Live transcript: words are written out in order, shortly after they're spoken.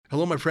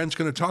Hello, my friends.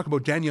 Going to talk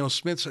about Danielle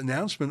Smith's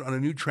announcement on a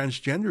new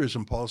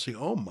transgenderism policy.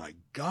 Oh my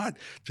God,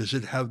 does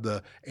it have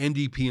the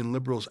NDP and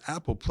Liberals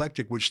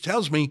apoplectic, which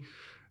tells me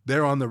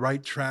they're on the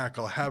right track.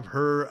 I'll have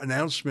her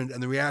announcement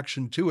and the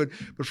reaction to it.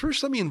 But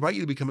first, let me invite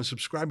you to become a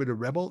subscriber to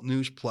Rebel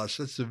News Plus.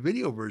 That's the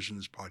video version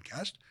of this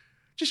podcast.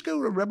 Just go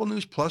to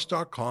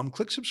rebelnewsplus.com,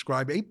 click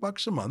subscribe,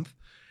 $8 a month.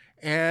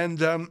 And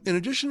in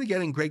addition to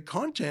getting great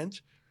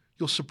content,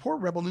 you'll support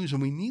Rebel News,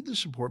 and we need the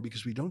support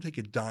because we don't take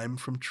a dime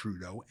from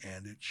Trudeau,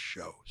 and it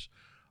shows.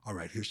 All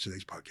right, here's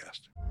today's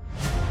podcast.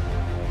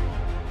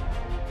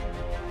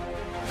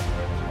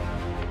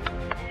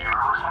 You're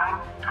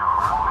listening to a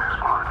Rebel News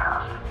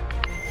podcast.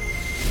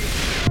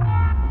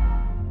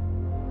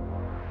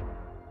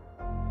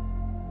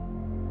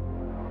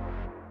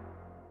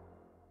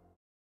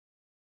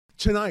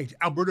 Tonight,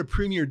 Alberta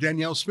Premier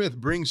Danielle Smith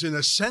brings in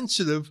a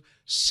sensitive,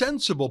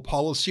 sensible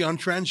policy on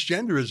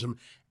transgenderism,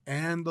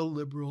 and the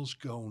Liberals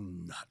go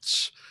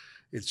nuts.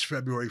 It's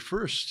February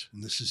 1st,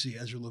 and this is the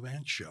EZRA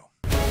LEVANT Show.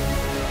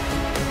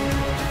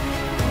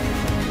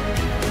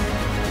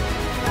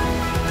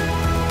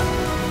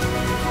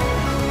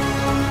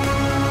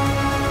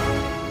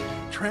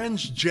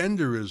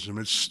 Transgenderism,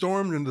 it's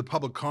stormed into the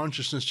public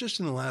consciousness just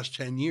in the last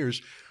 10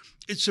 years.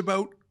 It's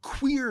about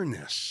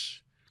queerness.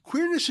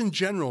 Queerness in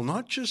general,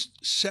 not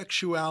just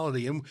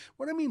sexuality. And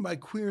what I mean by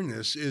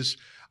queerness is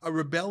a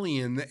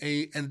rebellion,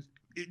 and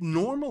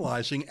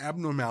normalizing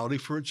abnormality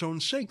for its own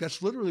sake.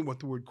 That's literally what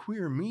the word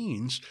queer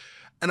means.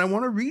 And I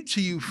want to read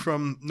to you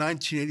from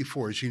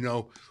 1984. As you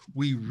know,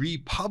 we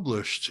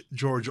republished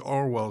George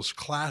Orwell's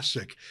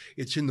classic.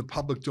 It's in the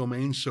public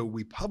domain, so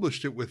we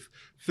published it with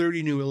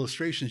 30 new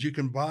illustrations. You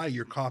can buy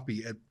your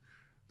copy at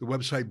the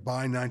website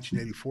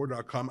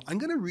buy1984.com. I'm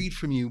going to read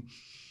from you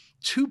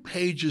 2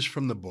 pages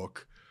from the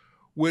book,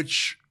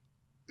 which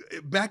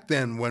back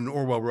then, when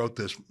Orwell wrote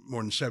this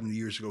more than 70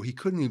 years ago, he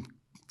couldn't even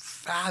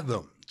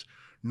fathom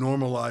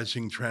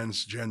normalizing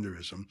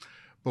transgenderism.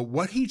 But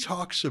what he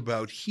talks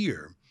about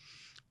here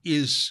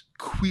is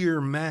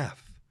queer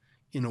math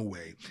in a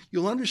way.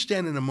 You'll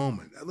understand in a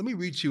moment. Let me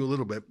read to you a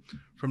little bit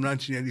from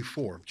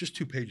 1984, just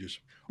 2 pages.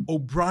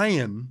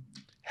 O'Brien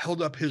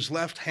held up his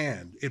left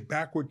hand, it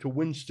backward to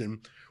Winston,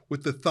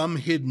 with the thumb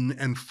hidden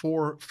and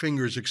 4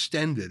 fingers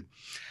extended.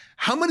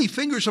 How many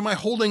fingers am I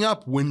holding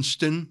up,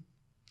 Winston?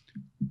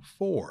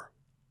 4.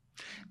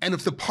 And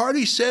if the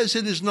party says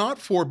it is not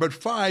 4, but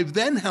 5,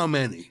 then how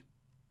many?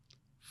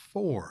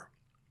 4.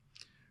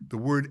 The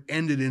word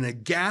ended in a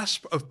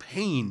gasp of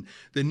pain.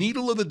 The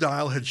needle of the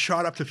dial had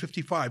shot up to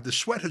 55. The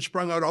sweat had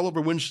sprung out all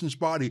over Winston's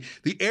body.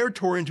 The air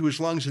tore into his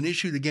lungs and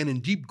issued again in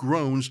deep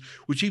groans,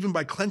 which even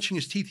by clenching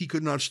his teeth he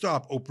could not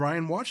stop.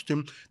 O'Brien watched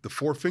him, the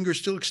 4 fingers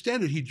still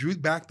extended. He drew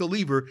back the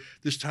lever.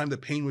 This time the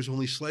pain was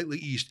only slightly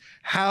eased.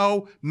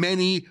 How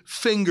many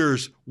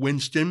fingers,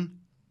 Winston?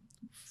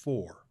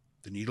 4.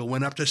 The needle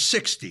went up to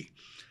 60.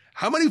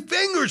 How many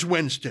fingers,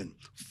 Winston?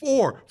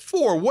 4.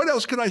 4. What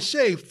else can I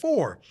say?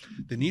 4.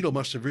 The needle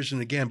must have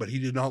risen again, but he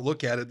did not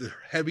look at it. The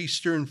heavy,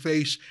 stern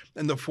face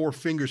and the 4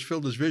 fingers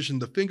filled his vision.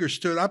 The fingers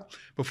stood up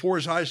before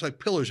his eyes like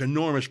pillars,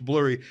 enormous,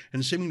 blurry,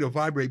 and seeming to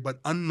vibrate, but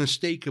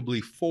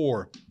unmistakably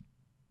 4.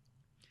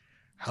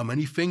 How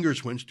many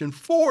fingers, Winston?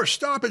 4.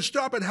 Stop it,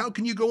 stop it. How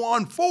can you go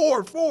on?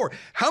 4, 4.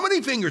 How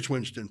many fingers,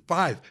 Winston?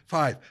 5,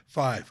 5,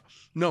 5.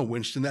 No,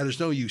 Winston, that is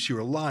no use. You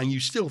are lying.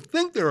 You still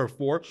think there are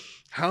 4.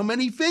 How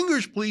many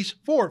fingers, please?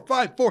 4,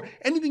 5, 4.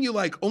 Anything you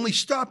like. Only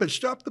stop it.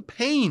 Stop the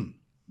pain.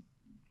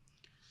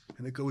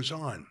 And it goes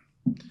on.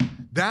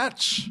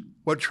 That's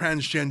what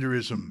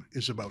transgenderism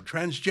is about.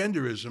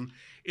 Transgenderism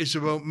is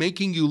about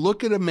making you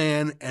look at a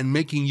man and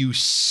making you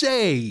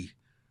say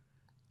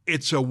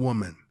it's a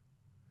woman.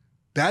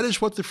 That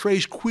is what the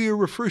phrase queer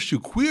refers to.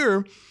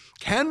 Queer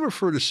can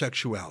refer to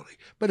sexuality,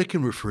 but it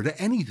can refer to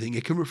anything.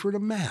 It can refer to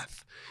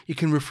math. It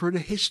can refer to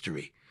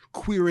history,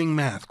 queering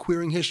math,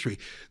 queering history.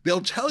 They'll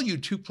tell you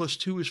 2 +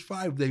 2 is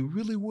 5. They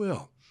really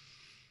will.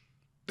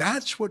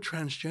 That's what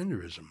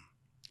transgenderism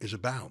is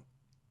about.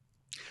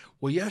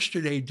 Well,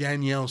 yesterday,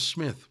 Danielle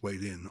Smith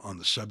weighed in on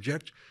the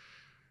subject.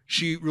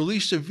 She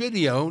released a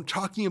video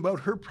talking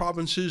about her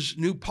province's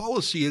new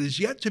policy. It is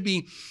yet to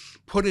be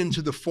put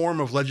into the form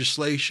of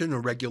legislation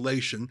or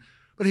regulation.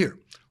 But here,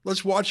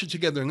 let's watch it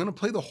together. I'm going to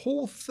play the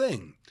whole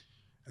thing,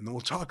 and then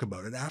we'll talk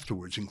about it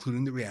afterwards,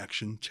 including the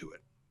reaction to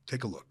it.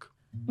 Take a look.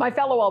 My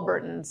fellow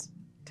Albertans,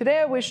 today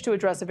I wish to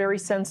address a very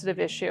sensitive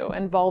issue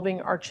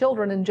involving our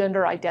children and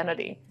gender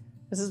identity.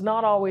 This is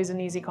not always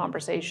an easy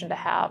conversation to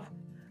have.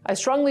 I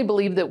strongly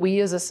believe that we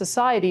as a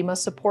society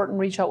must support and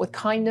reach out with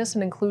kindness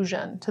and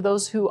inclusion to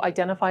those who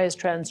identify as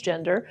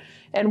transgender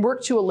and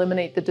work to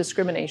eliminate the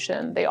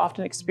discrimination they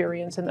often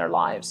experience in their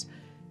lives.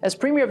 As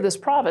Premier of this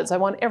province, I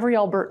want every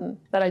Albertan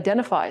that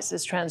identifies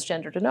as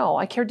transgender to know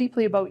I care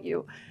deeply about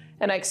you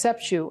and I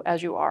accept you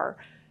as you are.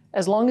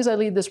 As long as I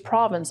lead this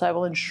province, I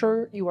will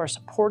ensure you are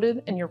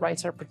supported and your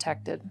rights are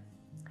protected.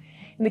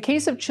 In the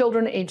case of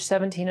children aged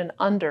 17 and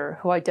under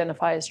who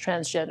identify as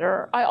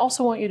transgender, I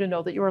also want you to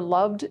know that you are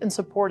loved and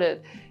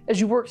supported as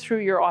you work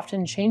through your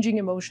often changing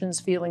emotions,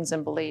 feelings,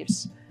 and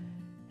beliefs.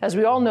 As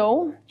we all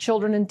know,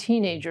 children and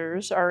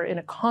teenagers are in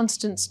a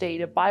constant state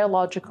of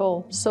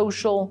biological,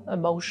 social,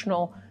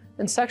 emotional,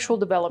 and sexual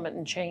development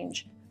and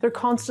change. They're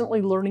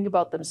constantly learning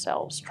about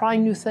themselves,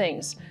 trying new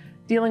things,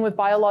 dealing with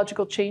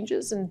biological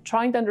changes, and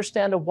trying to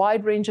understand a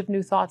wide range of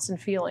new thoughts and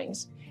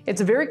feelings.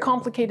 It's a very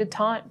complicated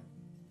time.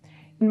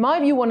 In my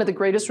view, one of the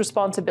greatest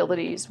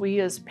responsibilities we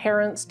as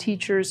parents,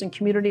 teachers, and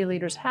community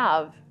leaders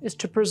have is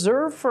to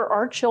preserve for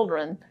our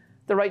children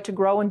the right to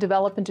grow and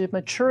develop into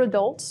mature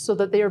adults so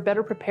that they are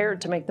better prepared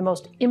to make the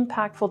most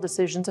impactful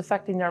decisions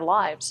affecting their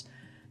lives.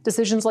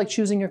 Decisions like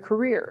choosing a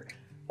career,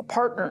 a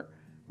partner,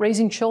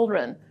 raising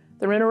children,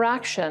 their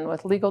interaction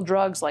with legal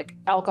drugs like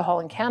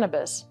alcohol and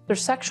cannabis, their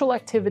sexual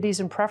activities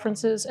and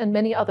preferences, and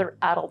many other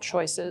adult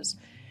choices.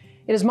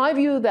 It is my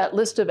view that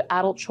list of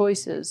adult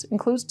choices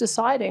includes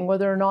deciding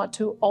whether or not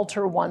to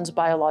alter one's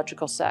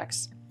biological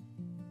sex.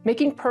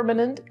 Making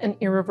permanent and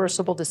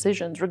irreversible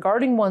decisions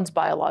regarding one's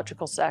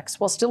biological sex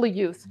while still a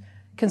youth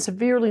can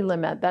severely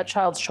limit that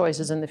child's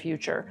choices in the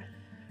future.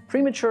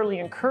 Prematurely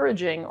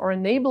encouraging or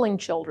enabling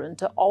children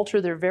to alter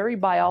their very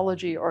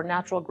biology or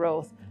natural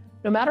growth,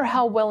 no matter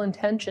how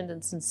well-intentioned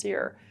and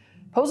sincere,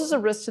 poses a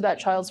risk to that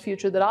child's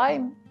future that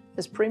I,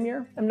 as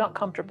Premier, am not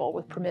comfortable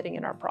with permitting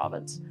in our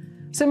province.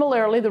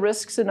 Similarly, the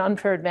risks and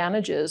unfair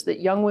advantages that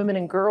young women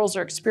and girls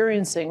are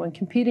experiencing when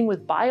competing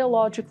with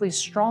biologically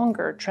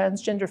stronger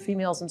transgender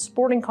females in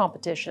sporting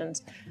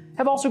competitions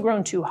have also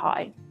grown too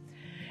high.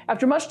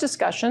 After much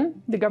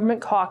discussion, the Government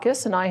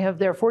Caucus and I have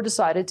therefore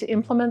decided to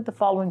implement the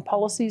following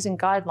policies and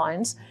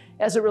guidelines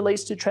as it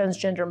relates to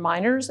transgender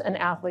minors and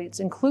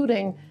athletes,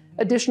 including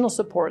additional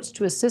supports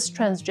to assist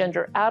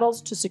transgender adults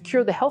to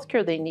secure the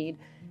healthcare they need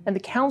and the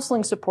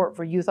counseling support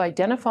for youth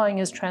identifying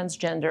as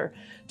transgender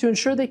to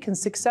ensure they can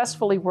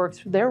successfully work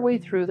their way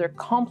through their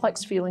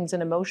complex feelings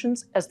and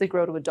emotions as they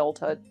grow to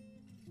adulthood.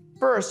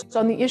 First,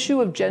 on the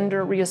issue of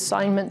gender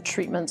reassignment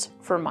treatments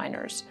for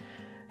minors.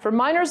 For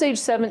minors aged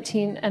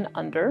 17 and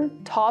under,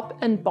 top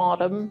and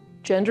bottom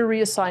gender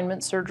reassignment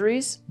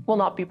surgeries will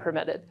not be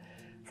permitted.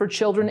 For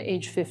children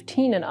aged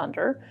 15 and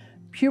under,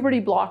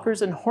 puberty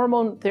blockers and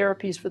hormone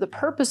therapies for the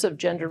purpose of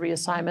gender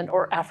reassignment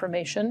or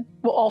affirmation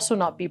will also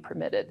not be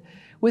permitted,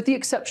 with the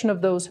exception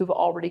of those who've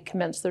already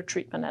commenced their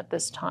treatment at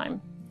this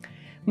time.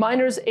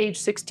 Minors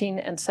aged 16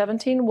 and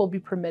 17 will be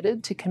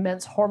permitted to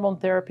commence hormone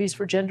therapies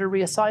for gender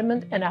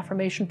reassignment and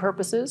affirmation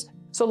purposes,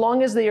 so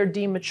long as they are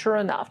deemed mature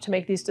enough to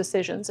make these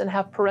decisions and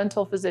have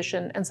parental,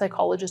 physician, and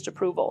psychologist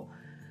approval.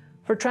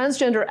 For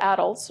transgender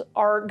adults,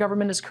 our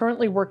government is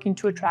currently working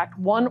to attract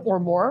one or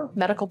more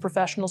medical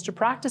professionals to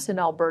practice in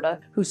Alberta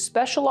who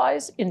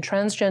specialize in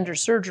transgender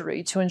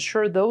surgery to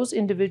ensure those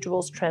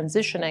individuals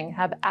transitioning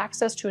have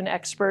access to an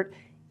expert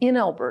in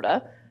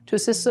Alberta to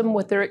assist them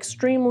with their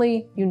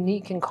extremely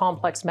unique and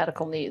complex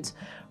medical needs,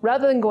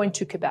 rather than going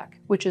to Quebec,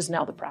 which is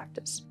now the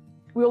practice.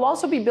 We will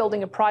also be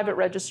building a private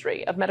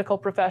registry of medical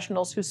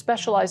professionals who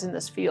specialize in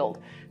this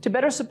field to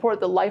better support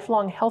the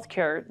lifelong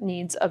healthcare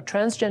needs of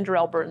transgender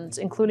Albertans,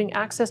 including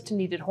access to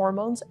needed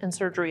hormones and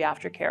surgery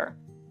aftercare.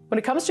 When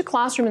it comes to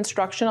classroom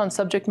instruction on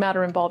subject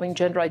matter involving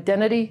gender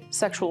identity,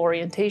 sexual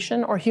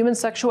orientation, or human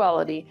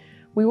sexuality,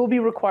 we will be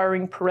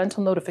requiring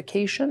parental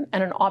notification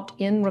and an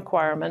opt-in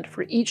requirement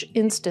for each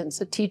instance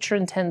a teacher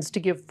intends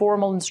to give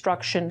formal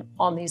instruction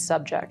on these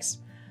subjects.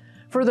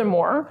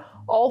 Furthermore,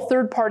 all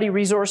third-party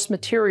resource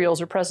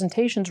materials or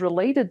presentations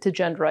related to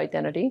gender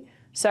identity,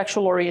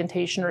 sexual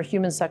orientation, or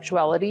human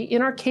sexuality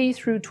in our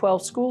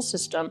K-12 school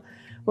system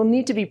will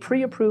need to be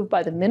pre-approved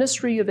by the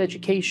Ministry of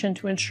Education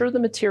to ensure the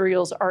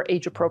materials are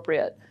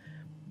age-appropriate.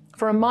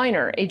 For a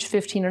minor, age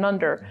 15 and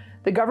under,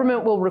 the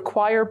government will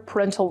require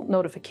parental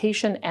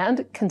notification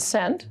and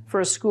consent for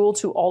a school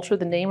to alter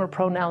the name or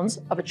pronouns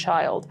of a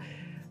child.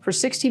 For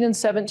 16 and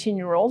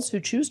 17-year-olds who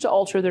choose to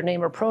alter their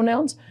name or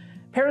pronouns,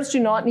 parents do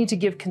not need to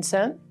give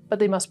consent, but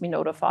they must be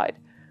notified.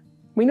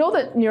 We know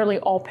that nearly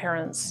all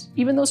parents,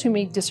 even those who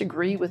may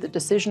disagree with the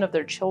decision of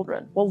their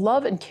children, will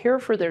love and care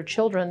for their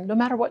children no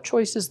matter what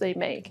choices they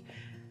make.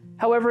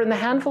 However, in the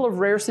handful of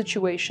rare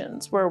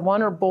situations where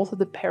one or both of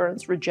the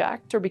parents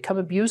reject or become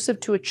abusive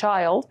to a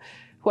child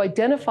who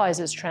identifies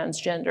as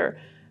transgender,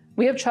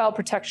 we have child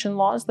protection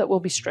laws that will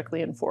be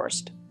strictly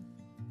enforced.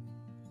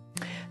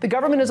 The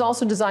government is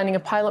also designing a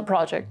pilot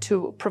project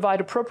to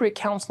provide appropriate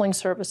counseling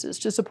services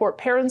to support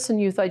parents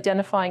and youth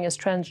identifying as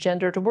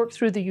transgender to work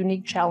through the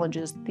unique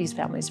challenges these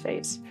families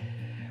face.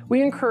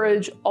 We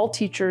encourage all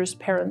teachers,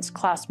 parents,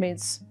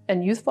 classmates,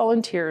 and youth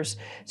volunteers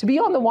to be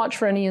on the watch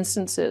for any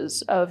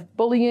instances of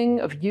bullying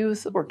of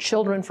youth or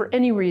children for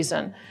any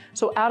reason,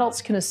 so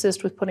adults can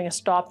assist with putting a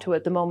stop to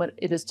it the moment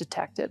it is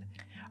detected.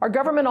 Our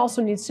government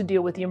also needs to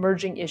deal with the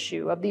emerging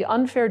issue of the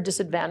unfair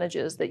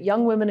disadvantages that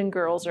young women and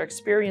girls are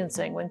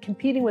experiencing when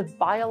competing with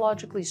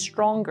biologically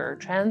stronger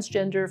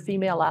transgender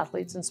female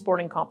athletes in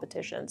sporting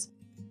competitions.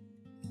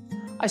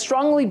 I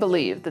strongly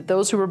believe that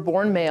those who were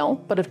born male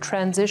but have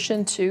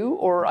transitioned to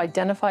or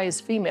identify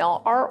as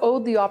female are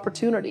owed the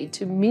opportunity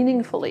to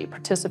meaningfully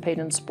participate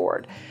in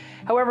sport.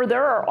 However,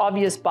 there are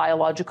obvious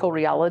biological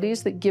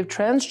realities that give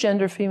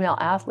transgender female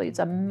athletes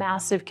a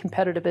massive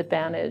competitive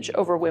advantage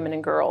over women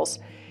and girls.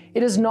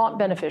 It is not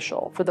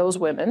beneficial for those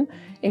women,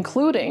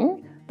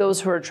 including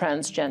those who are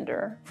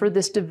transgender, for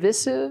this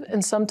divisive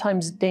and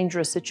sometimes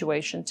dangerous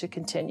situation to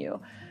continue.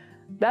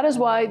 That is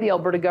why the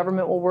Alberta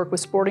government will work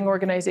with sporting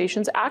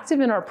organizations active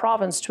in our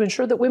province to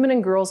ensure that women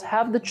and girls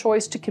have the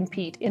choice to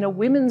compete in a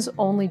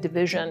women's-only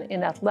division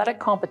in athletic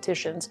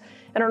competitions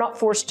and are not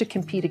forced to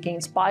compete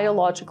against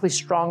biologically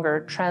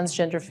stronger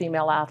transgender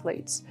female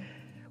athletes.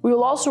 We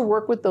will also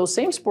work with those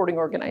same sporting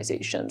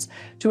organizations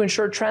to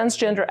ensure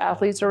transgender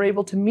athletes are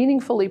able to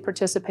meaningfully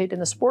participate in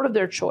the sport of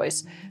their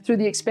choice through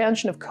the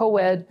expansion of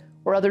co-ed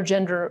or other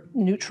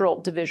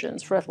gender-neutral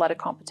divisions for athletic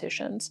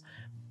competitions.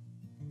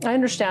 I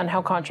understand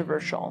how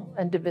controversial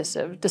and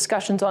divisive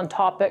discussions on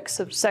topics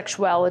of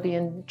sexuality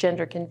and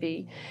gender can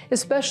be,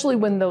 especially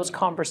when those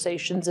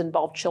conversations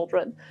involve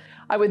children.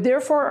 I would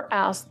therefore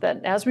ask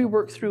that as we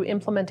work through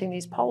implementing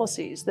these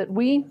policies, that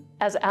we,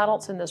 as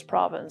adults in this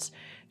province,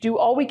 do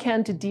all we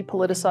can to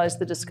depoliticize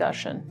the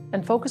discussion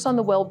and focus on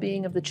the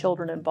well-being of the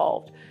children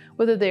involved,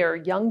 whether they are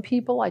young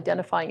people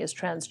identifying as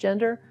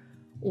transgender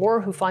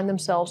or who find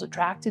themselves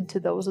attracted to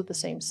those of the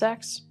same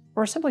sex,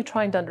 or simply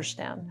trying to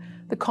understand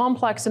the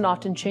complex and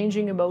often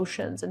changing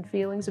emotions and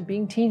feelings of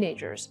being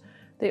teenagers.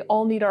 They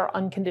all need our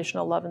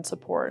unconditional love and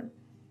support.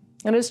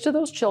 And it's to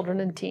those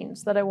children and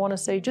teens that I want to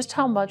say just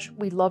how much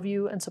we love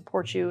you and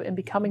support you in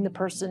becoming the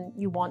person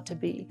you want to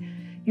be.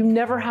 You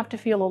never have to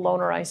feel alone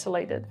or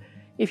isolated.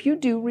 If you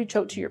do, reach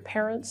out to your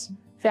parents,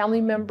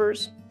 family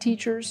members,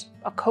 teachers,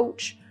 a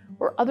coach,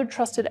 or other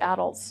trusted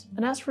adults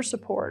and ask for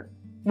support.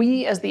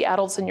 We, as the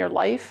adults in your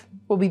life,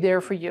 will be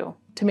there for you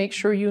to make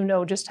sure you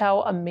know just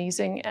how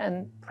amazing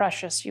and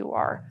precious you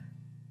are.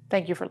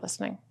 Thank you for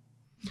listening.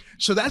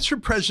 So that's her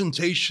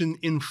presentation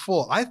in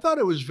full. I thought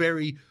it was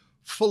very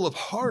full of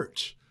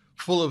heart,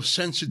 full of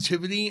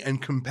sensitivity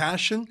and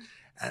compassion.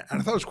 And I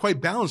thought it was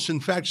quite balanced. In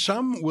fact,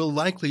 some will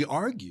likely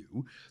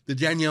argue that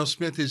Danielle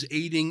Smith is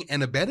aiding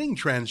and abetting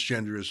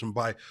transgenderism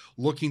by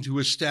looking to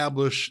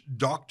establish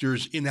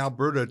doctors in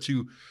Alberta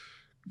to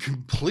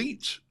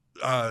complete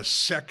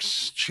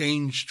sex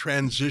change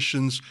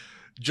transitions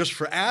just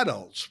for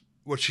adults.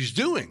 What she's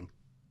doing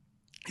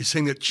is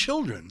saying that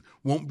children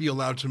won't be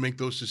allowed to make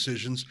those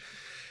decisions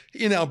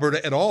in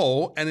Alberta at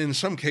all, and in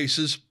some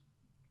cases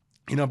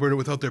in Alberta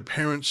without their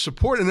parents'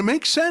 support. And it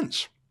makes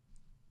sense.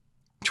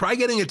 Try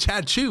getting a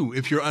tattoo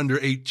if you're under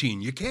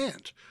 18. You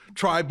can't.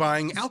 Try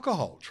buying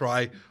alcohol.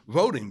 Try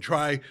voting.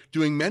 Try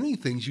doing many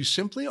things. You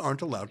simply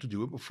aren't allowed to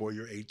do it before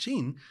you're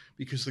 18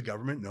 because the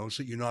government knows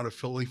that you're not a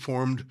fully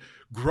formed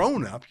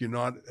grown-up. You're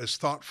not as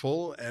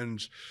thoughtful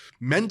and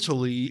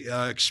mentally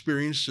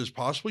experienced as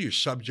possible. You're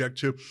subject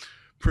to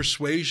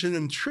persuasion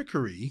and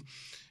trickery.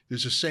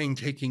 There's a saying,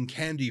 taking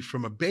candy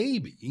from a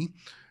baby.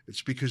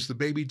 It's because the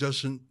baby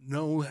doesn't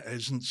know,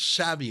 isn't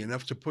savvy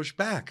enough to push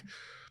back.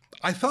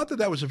 I thought that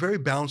that was a very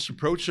balanced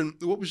approach. And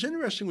what was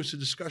interesting was the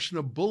discussion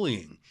of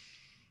bullying.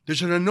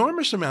 There's an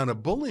enormous amount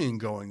of bullying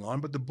going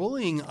on, but the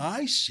bullying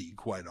I see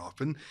quite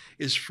often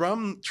is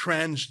from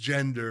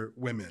transgender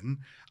women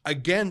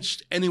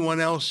against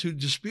anyone else who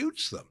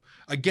disputes them,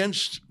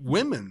 against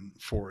women,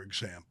 for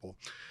example.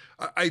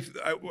 I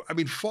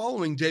mean,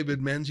 following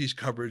David Menzies'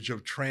 coverage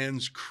of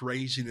trans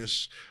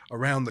craziness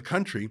around the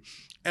country,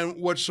 and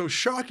what's so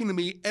shocking to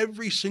me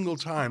every single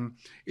time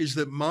is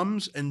that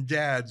mums and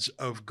dads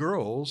of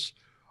girls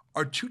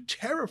are too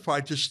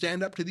terrified to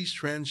stand up to these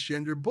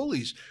transgender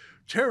bullies.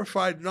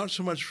 Terrified not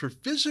so much for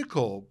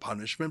physical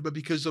punishment, but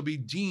because they'll be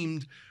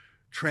deemed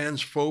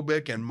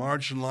transphobic and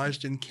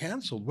marginalized and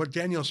canceled. What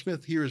Danielle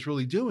Smith here is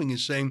really doing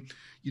is saying,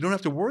 you don't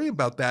have to worry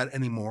about that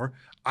anymore.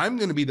 I'm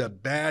going to be the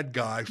bad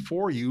guy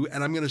for you,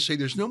 and I'm going to say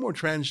there's no more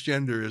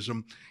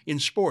transgenderism in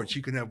sports.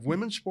 You can have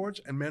women's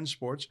sports and men's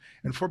sports,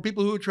 and for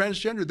people who are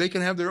transgender, they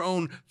can have their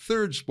own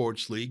third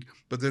sports league,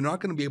 but they're not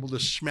going to be able to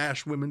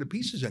smash women to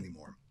pieces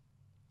anymore.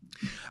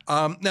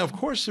 Now, of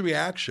course, the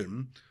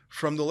reaction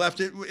from the left,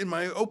 in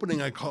my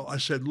opening, I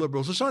said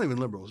liberals. It's not even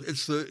liberals.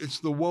 It's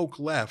the woke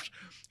left.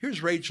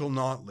 Here's Rachel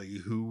Notley,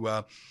 who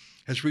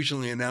has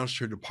recently announced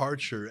her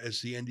departure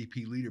as the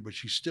NDP leader, but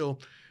she's still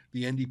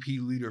the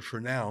NDP leader for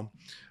now.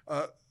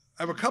 I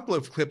have a couple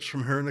of clips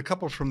from her and a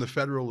couple from the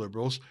federal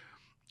Liberals.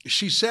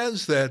 She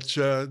says that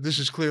this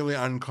is clearly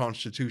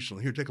unconstitutional.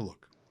 Here, take a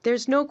look.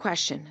 There's no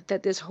question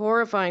that this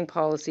horrifying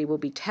policy will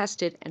be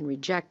tested and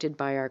rejected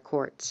by our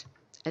courts.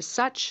 As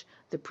such,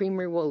 the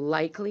Premier will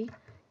likely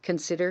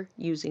consider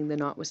using the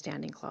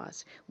notwithstanding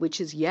clause,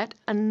 which is yet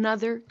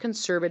another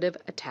conservative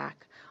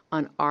attack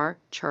on our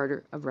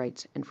Charter of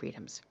Rights and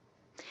Freedoms.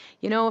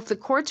 You know, if the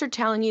courts are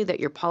telling you that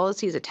your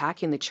policy is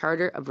attacking the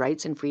Charter of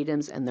Rights and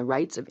Freedoms and the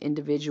rights of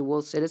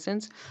individual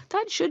citizens,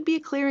 that should be a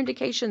clear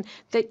indication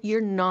that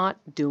you're not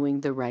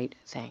doing the right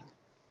thing.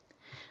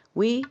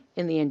 We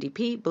in the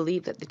NDP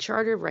believe that the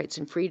Charter of Rights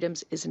and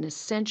Freedoms is an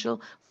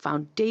essential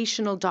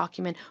foundational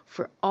document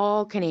for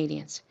all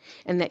Canadians,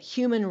 and that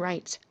human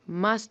rights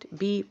must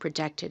be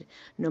protected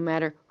no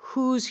matter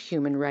whose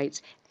human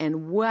rights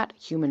and what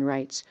human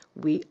rights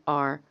we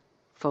are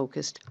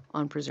focused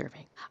on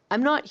preserving.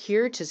 I'm not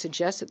here to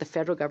suggest that the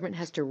federal government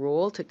has to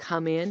role to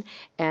come in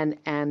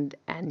and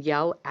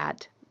yell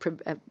at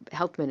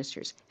health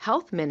ministers.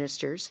 Health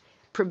ministers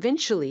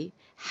provincially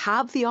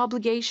have the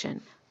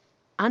obligation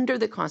under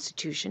the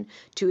Constitution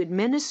to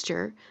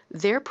administer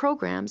their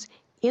programs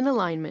in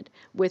alignment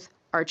with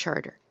our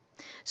Charter.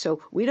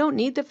 So we don't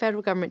need the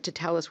federal government to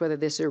tell us whether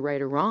this is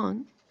right or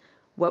wrong.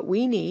 What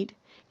we need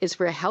is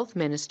for a health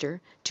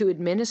minister to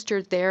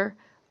administer their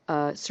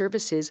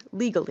services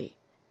legally.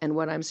 And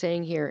what I'm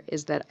saying here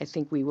is that I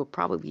think we will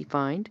probably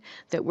find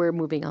that we're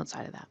moving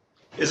outside of that.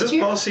 Is this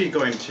policy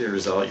going to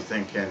result, you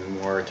think, in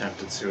more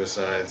attempted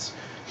suicides,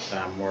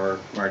 more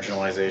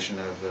marginalization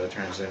of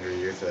transgender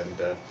youth,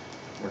 and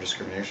more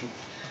discrimination?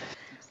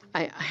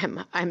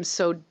 I'm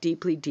so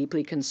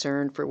deeply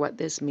concerned for what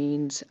this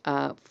means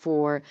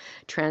for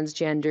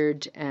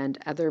transgendered and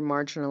other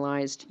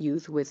marginalized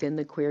youth within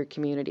the queer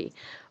community.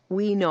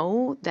 We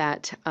know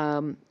that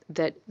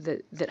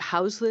that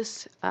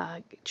houseless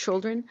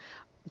children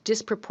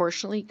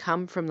disproportionately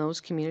come from those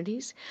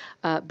communities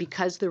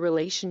because the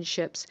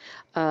relationships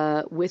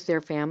with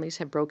their families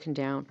have broken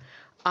down.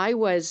 I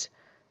was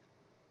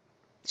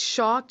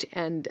shocked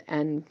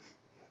and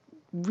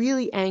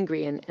really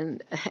angry,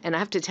 and I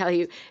have to tell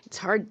you, it's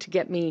hard to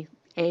get me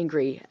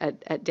angry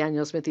at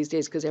Danielle Smith these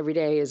days because every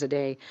day is a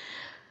day.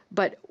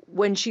 But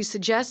when she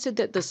suggested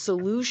that the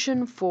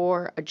solution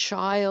for a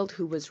child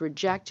who was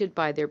rejected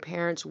by their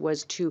parents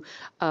was to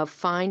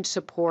find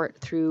support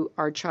through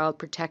our child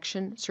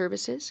protection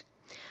services,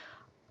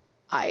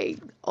 I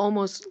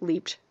almost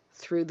leaped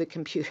through the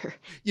computer.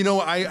 You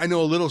know, I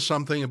know a little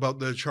something about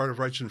the Charter of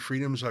Rights and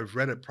Freedoms. I've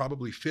read it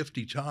probably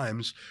 50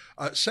 times.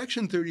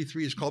 Section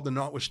 33 is called the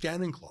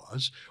Notwithstanding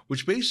Clause,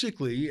 which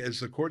basically, as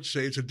the courts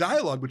say, it's a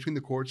dialogue between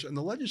the courts and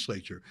the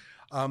legislature.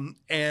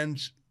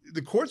 And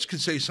the courts can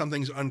say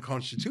something's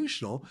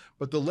unconstitutional,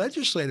 but the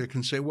legislator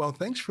can say, well,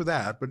 thanks for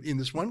that, but in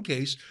this one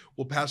case,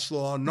 we'll pass the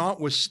law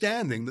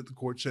notwithstanding that the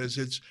court says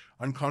it's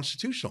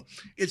unconstitutional.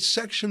 It's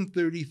Section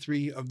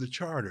 33 of the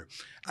Charter.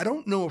 I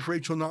don't know if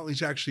Rachel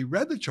Notley's actually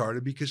read the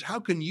Charter, because how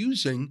can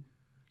using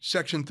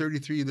Section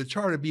 33 of the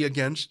Charter be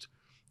against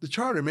the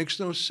Charter? It makes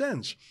no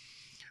sense.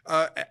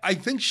 I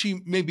think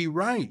she may be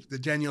right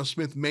that Danielle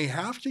Smith may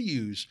have to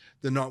use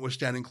the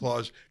Notwithstanding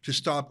Clause to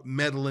stop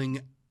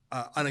meddling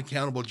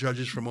unaccountable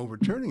judges from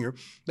overturning her.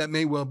 That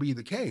may well be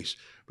the case,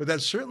 but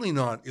that's certainly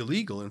not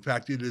illegal. In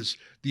fact, it is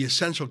the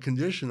essential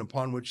condition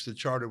upon which the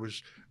Charter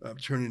was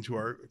turned into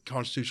our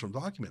constitutional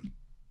document.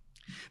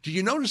 Did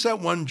you notice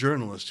that one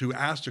journalist who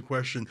asked a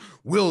question,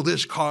 will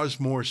this cause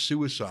more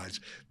suicides?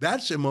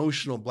 That's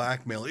emotional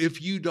blackmail. If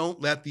you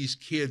don't let these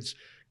kids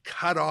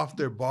cut off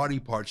their body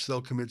parts,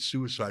 they'll commit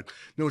suicide.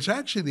 No, it's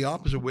actually the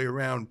opposite way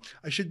around.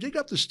 I should dig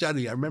up the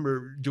study. I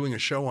remember doing a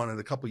show on it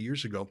a couple of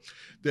years ago,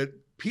 that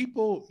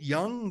people,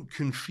 young,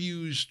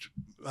 confused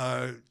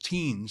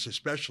teens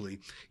especially,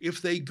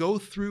 if they go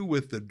through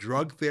with the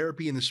drug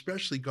therapy, and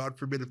especially, God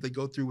forbid, if they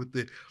go through with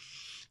the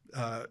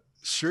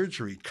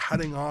surgery,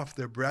 cutting off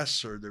their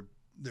breasts or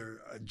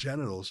their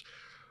genitals,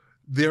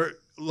 their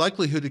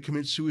likelihood to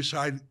commit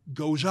suicide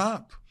goes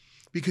up.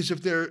 Because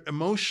if they're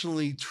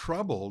emotionally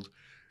troubled,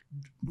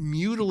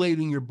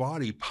 mutilating your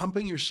body,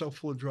 pumping yourself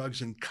full of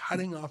drugs, and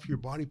cutting off your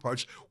body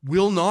parts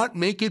will not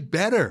make it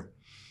better,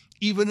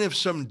 even if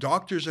some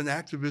doctors and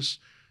activists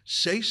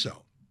say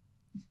so.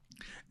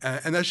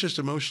 And that's just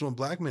emotional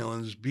blackmail,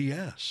 and it's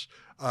BS.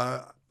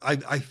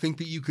 I think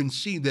that you can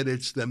see that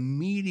it's the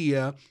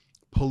media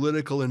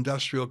political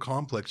industrial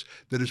complex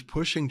that is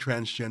pushing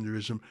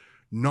transgenderism,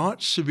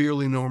 not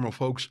severely normal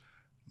folks,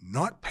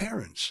 not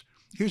parents.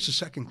 Here's the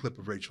second clip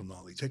of Rachel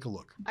Notley. Take a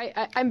look.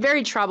 I'm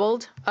very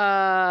troubled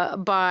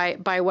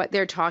by what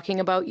they're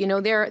talking about. You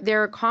know,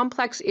 there are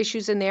complex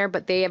issues in there,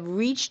 but they have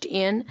reached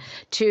in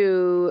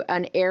to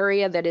an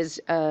area that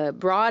is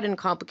broad and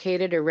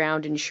complicated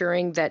around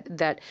ensuring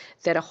that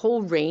a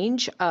whole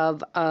range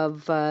of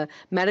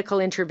medical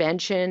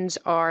interventions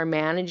are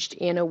managed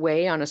in a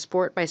way on a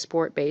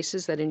sport-by-sport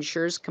basis that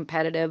ensures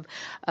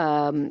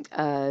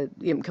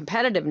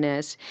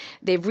competitiveness.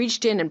 They've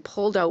reached in and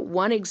pulled out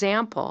one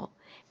example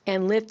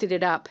and lifted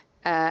it up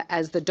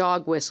as the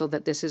dog whistle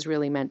that this is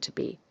really meant to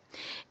be.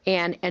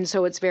 And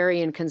so it's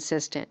very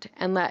inconsistent.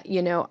 And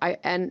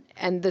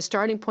and the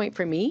starting point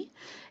for me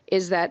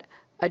is that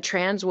a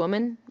trans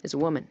woman is a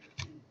woman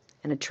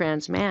and a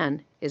trans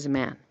man is a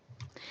man.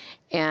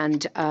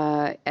 And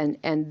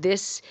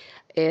this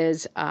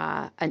is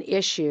an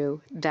issue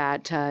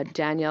that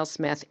Danielle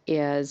Smith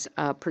is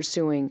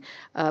pursuing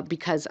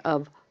because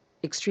of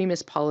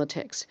extremist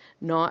politics,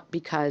 not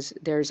because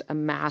there's a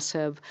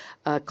massive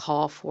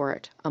call for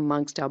it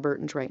amongst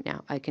Albertans right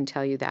now. I can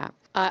tell you that.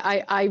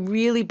 I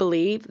really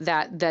believe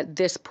that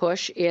this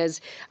push is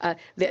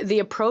the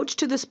approach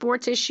to the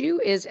sports issue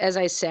is, as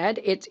I said,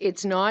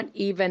 it's not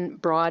even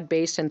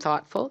broad-based and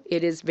thoughtful.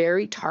 It is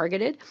very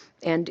targeted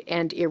and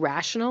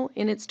irrational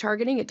in its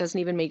targeting. It doesn't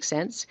even make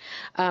sense.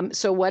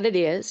 So what it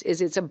is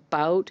it's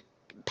about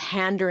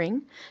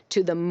pandering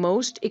to the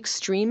most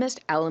extremist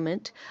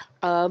element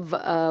of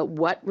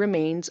what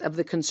remains of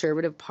the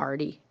Conservative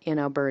Party in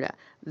Alberta.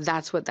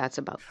 That's what that's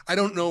about. I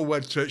don't know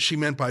what she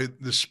meant by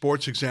the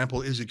sports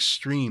example is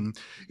extreme.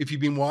 If you've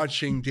been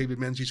watching David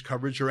Menzies'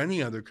 coverage or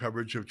any other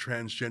coverage of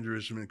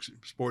transgenderism in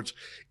sports,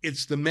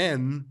 it's the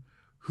men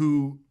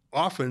who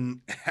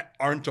often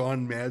aren't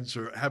on meds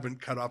or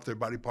haven't cut off their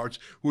body parts,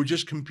 who are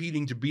just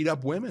competing to beat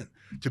up women,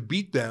 to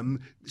beat them.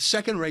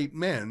 Second-rate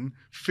men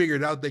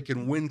figured out they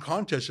can win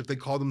contests if they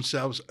call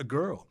themselves a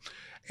girl.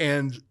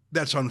 And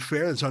that's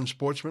unfair, it's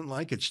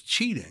unsportsmanlike, it's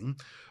cheating.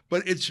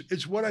 But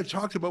it's what I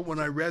talked about when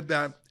I read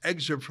that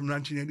excerpt from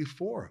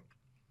 1984.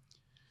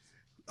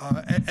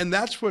 And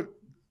that's what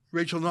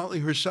Rachel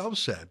Notley herself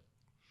said.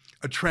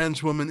 A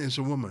trans woman is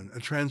a woman, a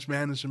trans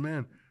man is a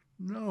man.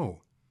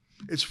 No.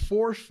 It's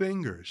four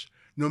fingers.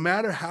 No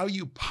matter how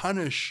you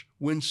punish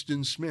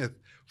Winston Smith,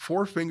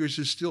 four fingers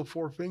is still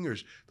four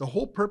fingers. The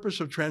whole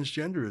purpose of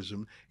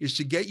transgenderism is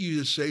to get you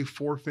to say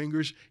four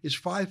fingers is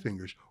five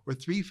fingers or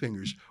three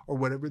fingers or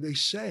whatever they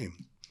say.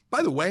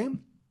 By the way,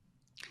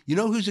 you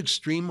know who's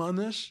extreme on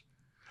this?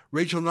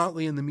 Rachel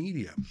Notley and the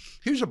media.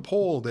 Here's a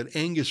poll that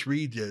Angus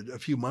Reid did a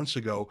few months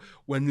ago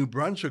when New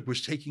Brunswick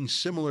was taking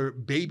similar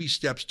baby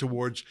steps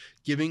towards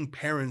giving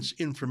parents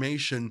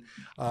information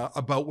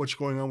about what's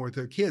going on with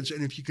their kids.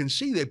 And if you can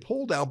see, they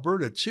polled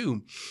Alberta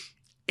too.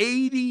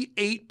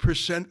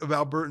 88% of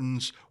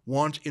Albertans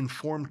want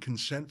informed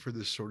consent for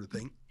this sort of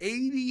thing.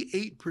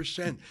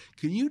 88%.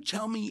 Can you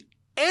tell me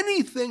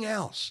anything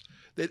else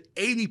that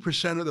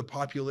 80% of the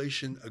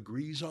population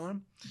agrees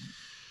on?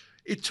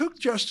 It took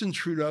Justin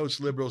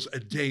Trudeau's Liberals a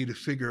day to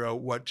figure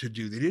out what to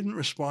do. They didn't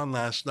respond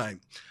last night.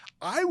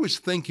 I was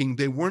thinking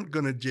they weren't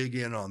going to dig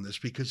in on this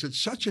because it's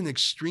such an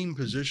extreme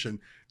position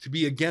to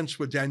be against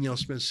what Danielle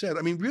Smith said.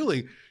 I mean,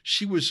 really,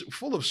 she was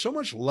full of so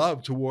much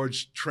love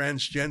towards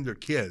transgender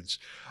kids.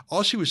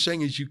 All she was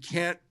saying is you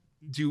can't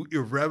do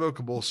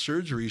irrevocable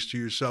surgeries to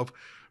yourself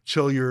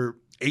till you're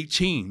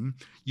 18.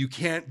 You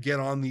can't get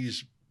on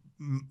these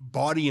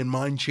body and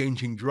mind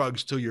changing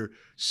drugs till you're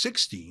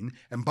 16.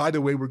 And by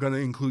the way, we're going to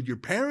include your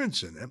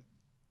parents in it.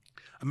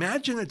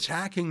 Imagine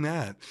attacking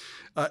that.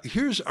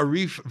 Here's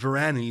Arif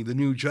Virani, the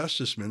new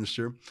justice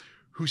minister,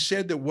 who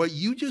said that what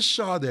you just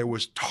saw there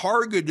was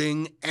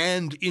targeting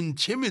and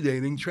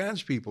intimidating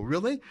trans people.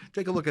 Really?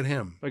 Take a look at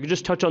him. If I could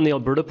just touch on the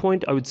Alberta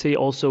point, I would say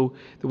also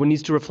that one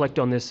needs to reflect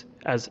on this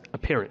as a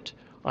parent.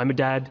 I'm a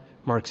dad,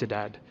 Mark's a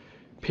dad.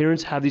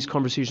 Parents have these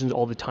conversations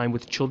all the time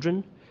with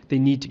children. They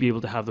need to be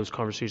able to have those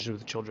conversations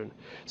with children.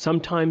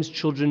 Sometimes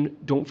children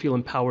don't feel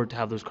empowered to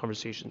have those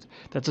conversations.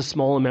 That's a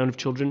small amount of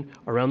children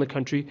around the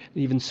country,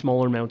 and even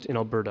smaller amounts in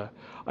Alberta.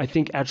 I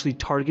think actually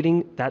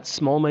targeting that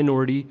small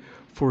minority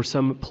for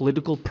some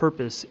political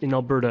purpose in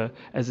Alberta,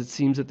 as it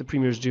seems that the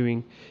Premier is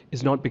doing,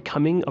 is not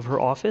becoming of her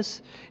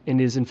office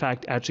and is in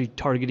fact actually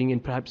targeting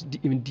and perhaps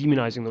even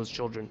demonizing those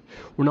children.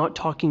 We're not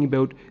talking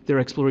about their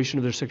exploration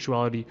of their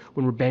sexuality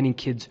when we're banning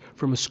kids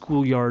from a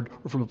schoolyard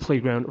or from a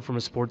playground or from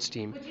a sports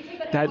team.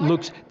 That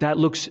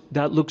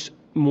looks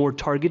more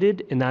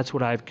targeted, and that's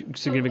what I have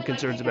significant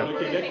concerns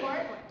about.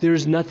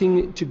 There's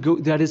nothing to go,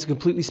 that is a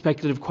completely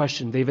speculative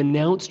question. They've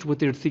announced what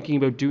they're thinking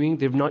about doing.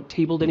 They've not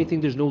tabled anything.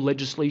 There's no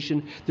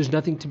legislation. There's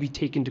nothing to be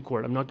taken to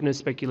court. I'm not going to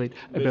speculate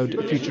about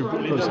future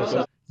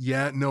processes.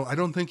 Yeah, no, I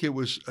don't think it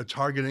was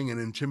targeting and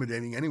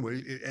intimidating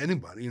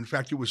anybody. In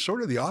fact, it was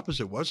sort of the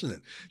opposite, wasn't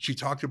it? She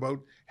talked about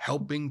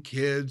helping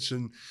kids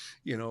and,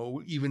 you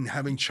know, even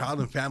having child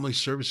and family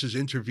services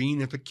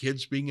intervene if a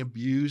kid's being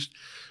abused.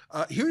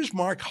 Here's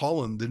Mark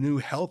Holland, the new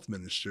health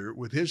minister,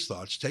 with his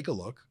thoughts. Take a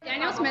look.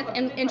 Danielle Smith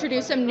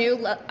introduced some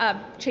new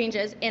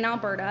changes in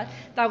Alberta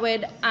that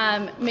would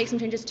make some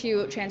changes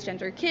to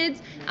transgender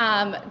kids,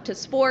 to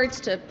sports,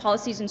 to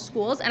policies in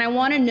schools. And I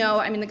want to know,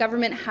 I mean, the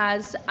government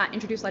has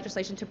introduced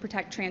legislation to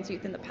protect trans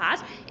youth in the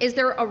past. Is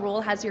there a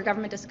role, has your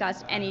government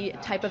discussed any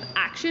type of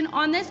action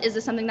on this? Is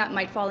this something that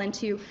might fall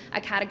into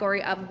a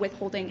category of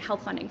withholding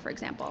health funding, for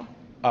example?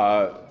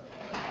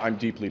 I'm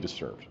deeply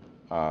disturbed.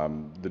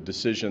 The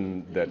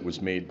decision that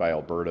was made by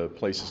Alberta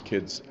places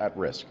kids at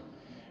risk.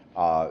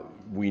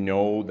 We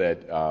know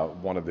that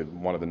one of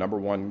the number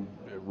one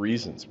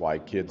reasons why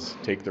kids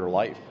take their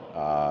life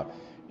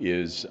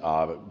is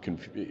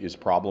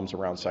problems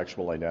around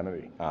sexual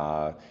identity,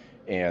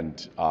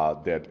 and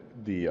that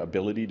the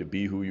ability to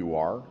be who you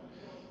are,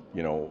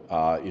 you know,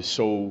 is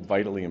so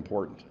vitally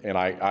important. And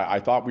I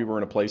thought we were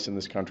in a place in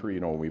this country, you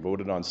know, when we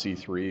voted on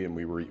C3 and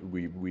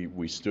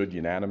we stood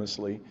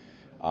unanimously.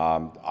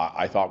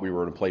 I thought we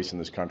were in a place in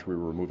this country where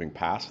we were moving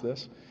past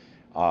this.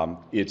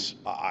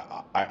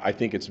 I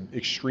think it's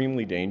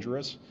extremely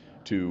dangerous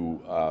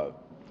to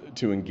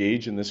to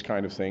engage in this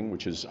kind of thing,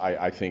 which is,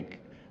 I think,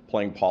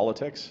 playing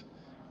politics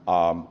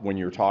when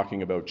you're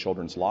talking about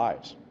children's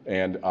lives.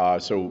 And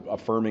so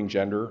affirming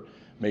gender,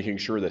 making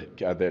sure that,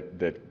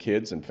 that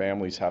kids and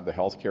families have the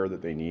health care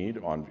that they need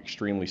on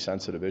extremely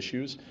sensitive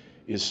issues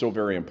is so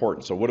very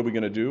important. So what are we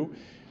going to do?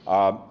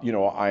 You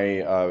know,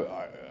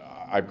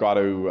 I'm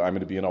going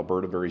to be in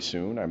Alberta very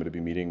soon. I'm going to be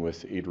meeting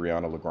with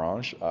Adriana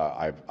Lagrange.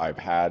 I've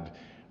had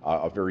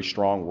a very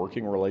strong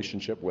working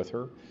relationship with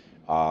her.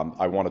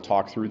 I want to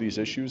talk through these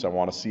issues. I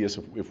want to see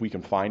if we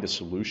can find a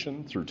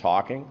solution through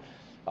talking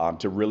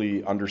to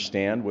really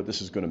understand what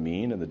this is going to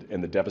mean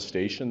and the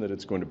devastation that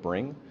it's going to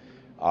bring,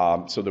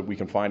 so that we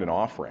can find an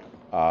off-ramp.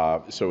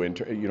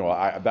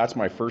 That's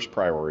my first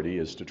priority,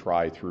 is to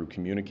try through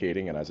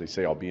communicating, and as I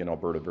say, I'll be in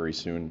Alberta very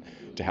soon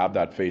to have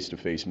that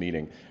face-to-face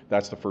meeting.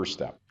 That's the first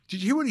step.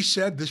 Did you hear what he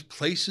said? This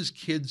places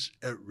kids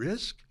at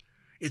risk.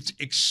 It's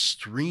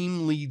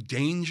extremely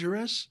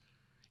dangerous.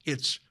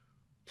 It's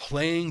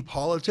playing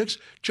politics.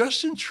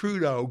 Justin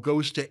Trudeau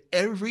goes to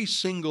every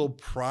single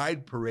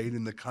pride parade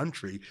in the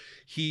country.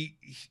 He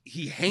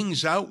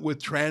hangs out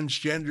with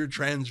transgender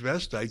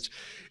transvestites.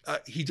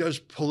 He does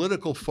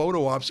political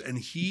photo ops, and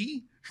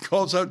he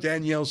calls out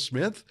Danielle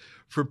Smith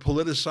for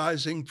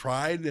politicizing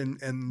pride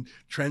and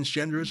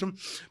transgenderism.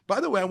 By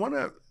the way,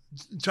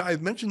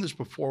 I've mentioned this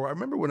before. I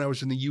remember when I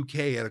was in the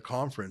UK at a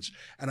conference,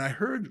 and I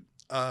heard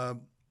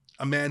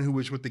a man who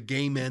was with the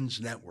Gay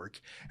Men's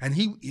Network, and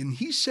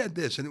he said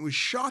this, and it was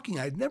shocking.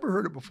 I'd never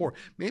heard it before.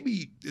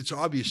 Maybe it's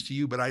obvious to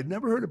you, but I'd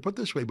never heard it put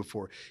this way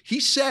before. He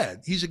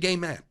said, he's a gay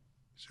man,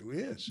 so he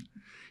is.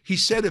 He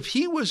said if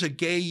he was a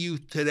gay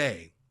youth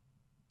today,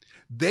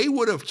 they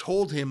would have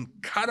told him,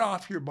 cut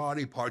off your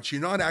body parts.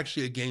 You're not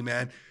actually a gay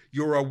man.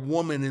 You're a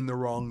woman in the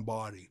wrong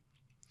body.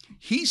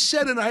 He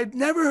said, and I'd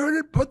never heard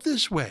it put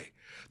this way,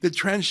 that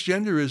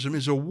transgenderism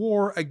is a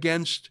war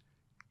against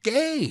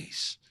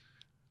gays.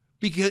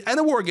 And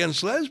a war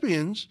against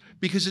lesbians,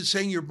 because it's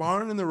saying you're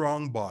born in the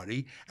wrong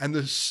body, and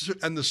the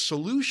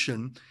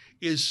solution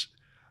is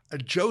a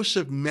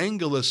Joseph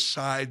Mengele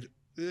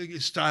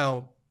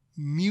style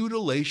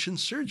mutilation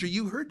surgery.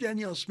 You heard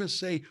Danielle Smith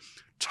say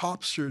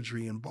top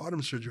surgery and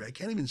bottom surgery. I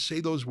can't even say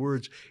those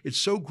words. It's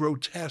so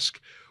grotesque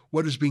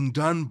what is being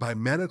done by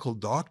medical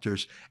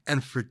doctors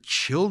and for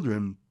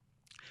children.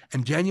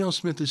 And Danielle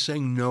Smith is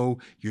saying, no,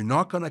 you're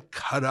not going to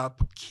cut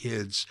up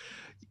kids.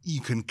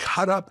 You can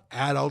cut up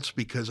adults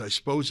because I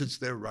suppose it's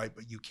their right,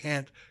 but you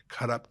can't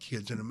cut up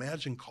kids. And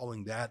imagine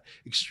calling that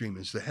extreme.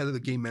 As the head of the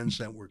Gay Men's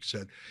Network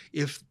said,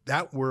 if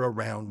that were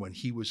around when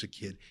he was a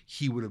kid,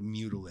 he would have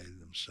mutilated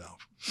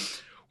himself.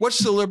 What's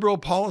the Liberal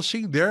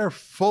policy? They're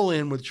full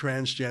in with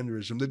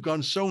transgenderism. They've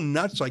gone so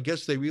nuts, I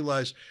guess they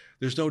realize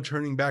there's no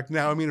turning back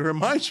now. I mean, it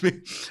reminds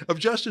me of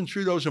Justin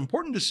Trudeau's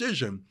important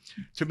decision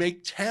to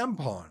make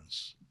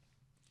tampons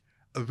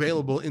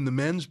available in the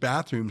men's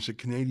bathrooms at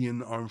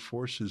Canadian Armed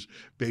Forces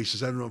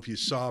bases. I don't know if you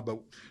saw, but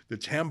the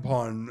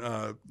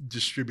tampon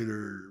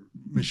distributor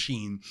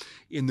machine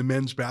in the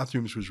men's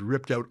bathrooms was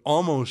ripped out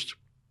almost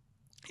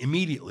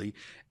immediately.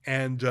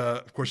 And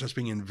of course, that's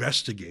being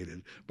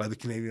investigated by the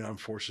Canadian Armed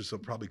Forces. They'll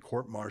probably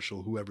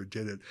court-martial whoever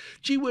did it.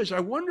 Gee whiz,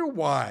 I wonder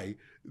why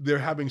they're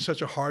having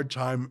such a hard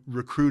time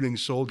recruiting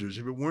soldiers.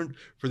 If it weren't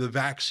for the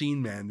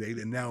vaccine mandate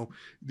and now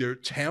their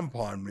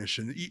tampon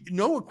mission,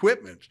 no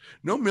equipment,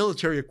 no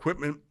military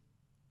equipment,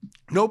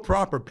 no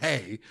proper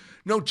pay,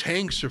 no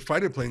tanks or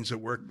fighter planes that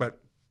work,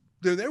 but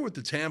they're there with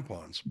the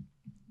tampons.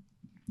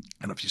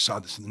 I don't know if you saw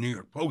this in the New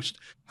York Post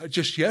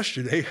just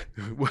yesterday.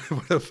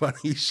 What a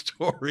funny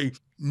story.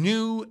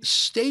 New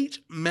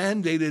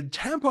state-mandated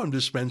tampon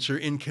dispenser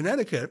in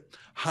Connecticut,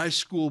 high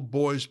school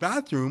boys'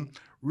 bathroom,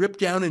 ripped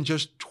down in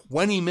just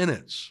 20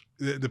 minutes.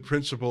 The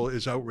principal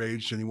is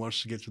outraged and he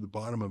wants to get to the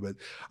bottom of it.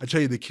 I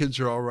tell you, the kids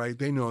are all right.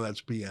 They know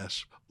that's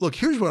BS. Look,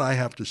 here's what I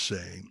have to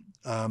say.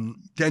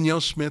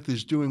 Danielle Smith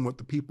is doing what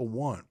the people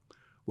want,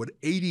 what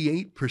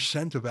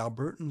 88% of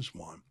Albertans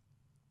want.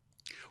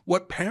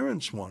 What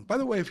parents want. By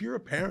the way, if you're a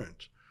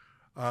parent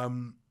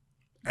and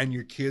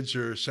your kids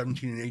are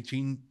 17 and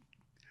 18,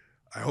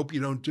 I hope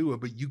you don't do it,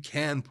 but you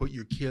can put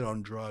your kid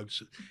on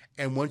drugs.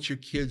 And once your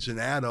kid's an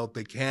adult,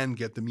 they can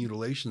get the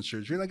mutilation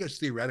surgery. And I guess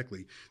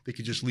theoretically, they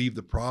could just leave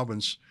the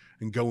province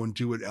and go and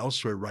do it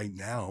elsewhere right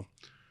now.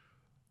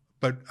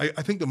 But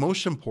I think the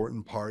most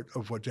important part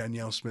of what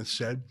Danielle Smith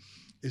said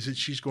is that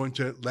she's going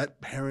to let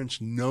parents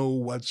know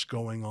what's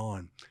going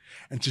on.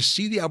 And to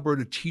see the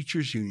Alberta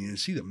Teachers Union and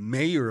see the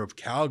mayor of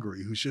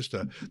Calgary, who's just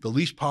the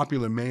least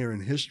popular mayor in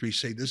history,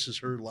 say this is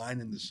her line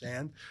in the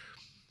sand.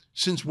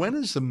 Since when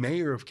is the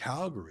mayor of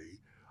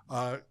Calgary,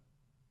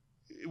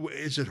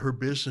 is it her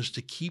business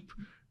to keep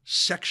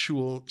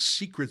sexual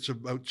secrets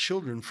about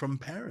children from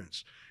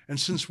parents? And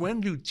since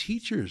when do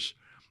teachers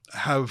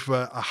have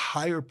a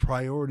higher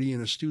priority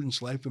in a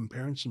student's life than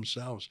parents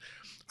themselves?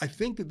 I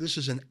think that this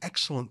is an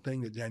excellent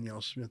thing that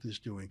Danielle Smith is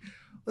doing.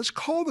 Let's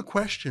call the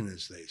question,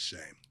 as they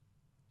say.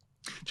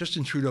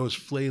 Justin Trudeau is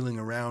flailing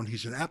around.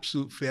 He's an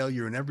absolute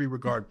failure in every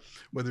regard,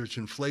 whether it's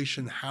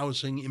inflation,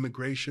 housing,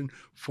 immigration,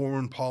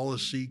 foreign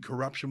policy,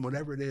 corruption,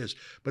 whatever it is.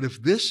 But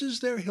if this is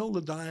their hill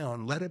to die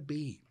on, let it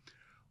be.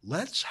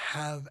 Let's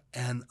have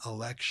an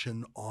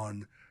election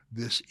on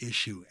this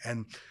issue.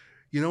 And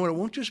you know what? It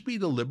won't just be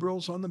the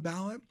Liberals on the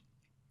ballot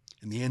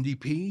and the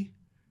NDP.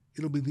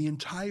 It'll be the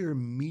entire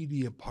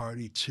media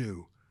party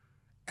too.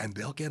 And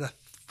they'll get a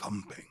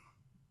thumping.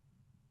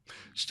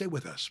 Stay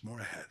with us. More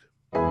ahead.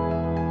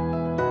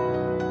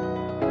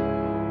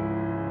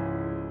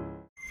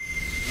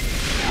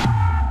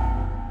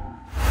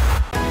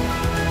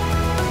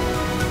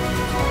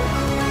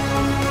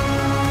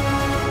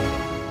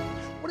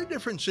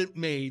 Difference it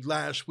made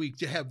last week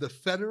to have the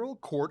Federal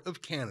Court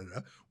of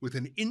Canada with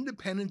an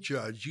independent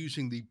judge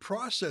using the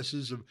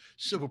processes of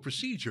civil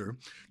procedure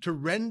to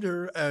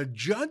render a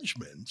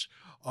judgment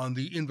on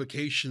the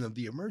invocation of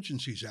the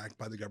Emergencies Act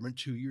by the government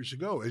 2 years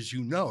ago. As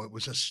you know, it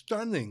was a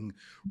stunning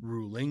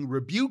ruling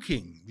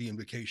rebuking the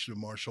invocation of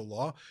martial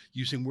law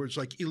using words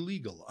like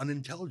illegal,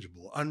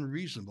 unintelligible,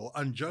 unreasonable,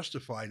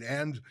 unjustified,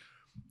 and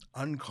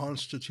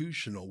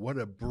unconstitutional. What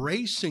a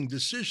bracing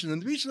decision. And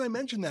the reason I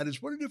mention that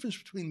is what a difference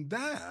between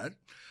that,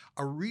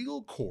 a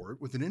real court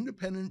with an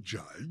independent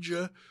judge,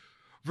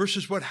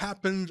 versus what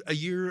happened a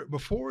year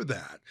before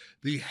that,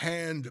 the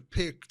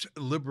hand-picked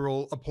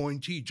Liberal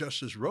appointee,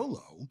 Justice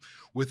Rollo,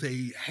 with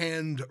a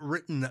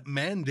handwritten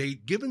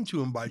mandate given to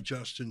him by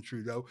Justin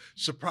Trudeau.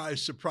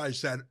 Surprise,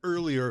 surprise, that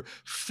earlier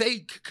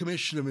fake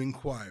commission of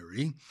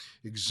inquiry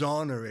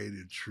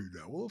exonerated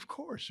Trudeau. Well, of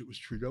course, it was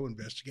Trudeau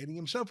investigating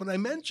himself. And I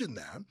mention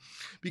that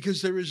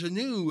because there is a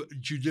new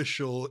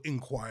judicial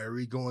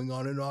inquiry going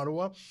on in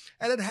Ottawa,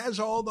 and it has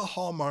all the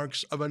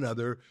hallmarks of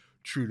another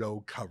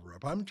Trudeau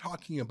cover-up. I'm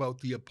talking about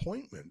the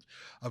appointment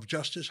of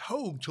Justice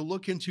Hogue to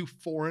look into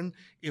foreign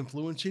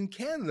influence in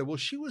Canada. Well,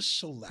 she was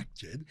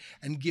selected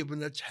and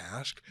given a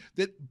task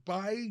that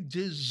by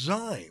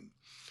design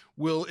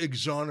will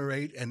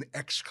exonerate and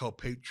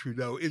exculpate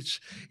Trudeau.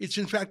 It's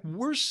in fact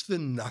worse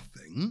than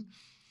nothing,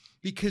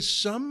 because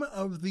some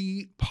of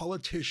the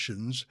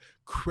politicians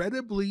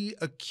credibly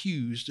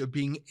accused of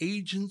being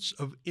agents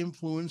of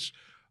influence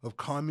of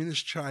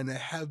Communist China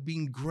have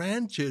been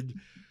granted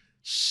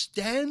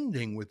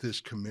standing with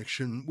this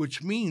commission,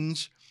 which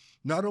means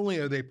not only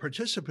are they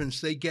participants,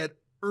 they get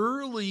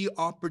early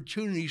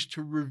opportunities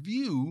to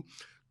review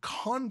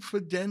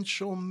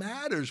confidential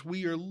matters.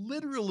 We are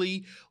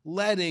literally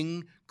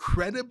letting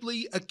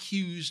credibly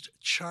accused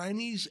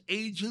Chinese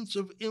agents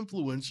of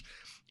influence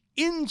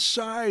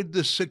inside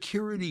the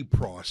security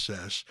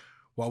process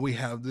while we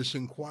have this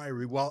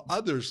inquiry, while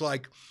others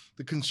like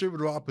the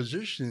Conservative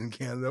opposition in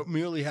Canada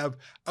merely have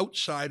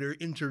outsider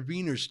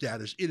intervener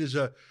status. It is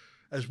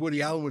as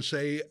Woody Allen would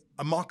say,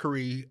 a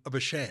mockery of a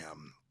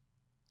sham.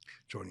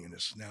 Joining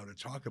us now to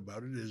talk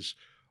about it is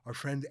our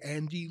friend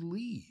Andy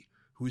Lee,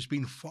 who has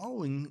been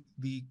following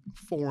the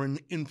foreign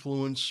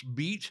influence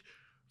beat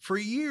for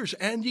years.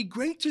 Andy,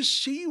 great to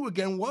see you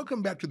again.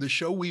 Welcome back to the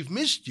show. We've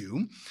missed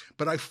you,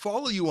 but I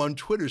follow you on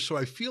Twitter, so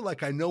I feel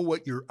like I know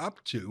what you're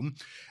up to.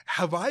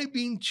 Have I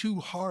been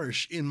too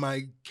harsh in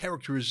my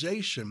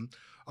characterization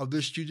of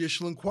this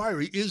judicial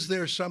inquiry? Is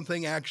there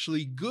something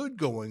actually good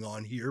going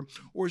on here,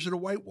 or is it a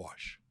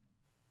whitewash?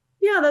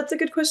 Yeah, that's a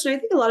good question. I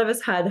think a lot of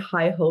us had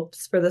high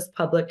hopes for this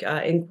public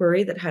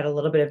inquiry that had a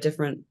little bit of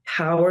different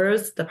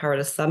powers, the power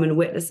to summon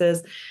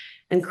witnesses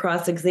and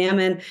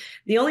cross-examine.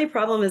 The only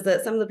problem is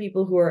that some of the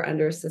people who are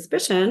under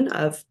suspicion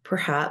of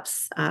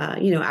perhaps,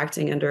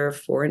 acting under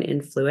foreign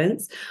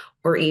influence,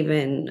 or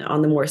even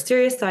on the more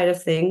serious side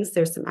of things,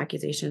 there's some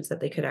accusations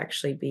that they could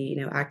actually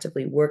be,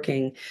 actively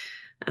working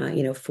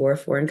for a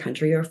foreign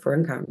country or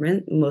foreign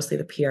government, mostly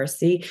the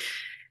PRC.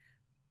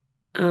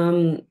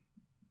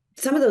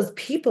 Some of those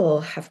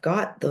people have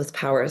got those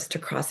powers to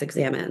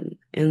cross-examine.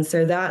 And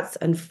so that's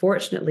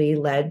unfortunately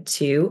led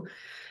to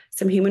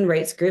some human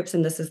rights groups,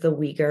 and this is the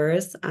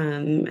Uyghurs.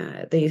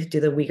 They do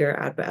the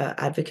Uyghur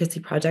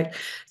Advocacy Project.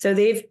 So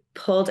they've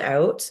pulled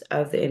out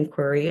of the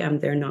inquiry.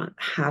 They're not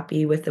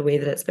happy with the way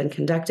that it's been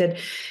conducted,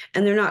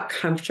 and they're not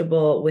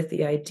comfortable with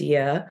the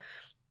idea,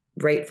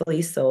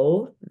 rightfully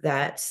so,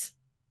 that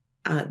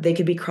they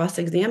could be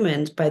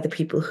cross-examined by the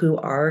people who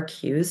are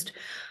accused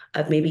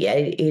of maybe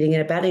aiding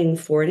and abetting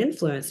foreign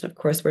influence. And of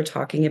course, we're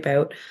talking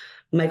about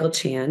Michael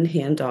Chan,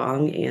 Han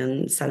Dong,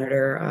 and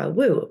Senator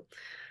Wu.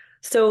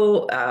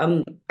 So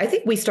I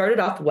think we started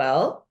off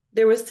well.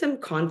 There was some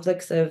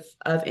conflicts of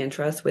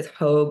interest with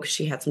Hogue.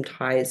 She had some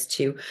ties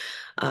to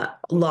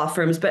law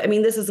firms. But I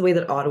mean, this is the way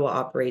that Ottawa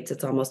operates.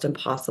 It's almost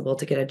impossible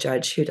to get a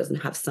judge who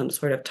doesn't have some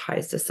sort of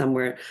ties to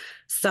someone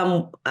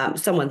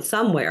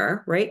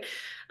somewhere, right?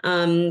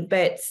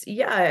 But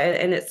yeah,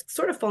 and it's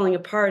sort of falling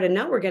apart. And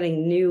now we're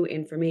getting new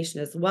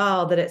information as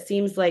well, that it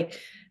seems like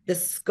the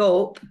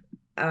scope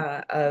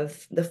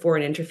of the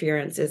foreign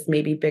interference is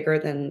maybe bigger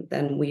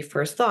than we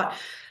first thought.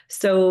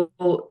 So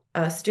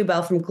Stu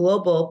Bell from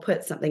Global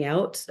put something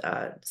out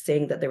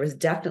saying that there was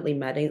definitely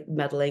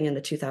meddling in the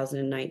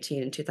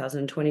 2019 and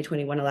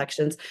 2020-21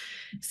 elections.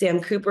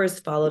 Sam Cooper's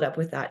followed up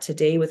with that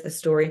today with a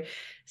story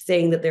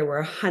saying that there were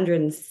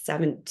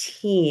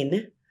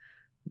 117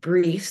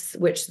 briefs,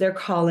 which they're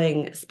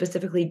calling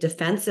specifically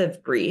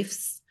defensive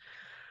briefs,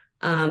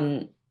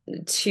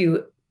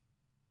 to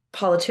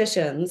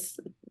politicians,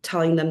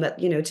 telling them that,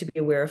 to be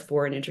aware of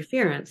foreign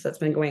interference that's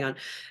been going on.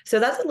 So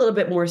that's a little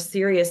bit more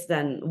serious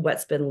than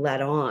what's been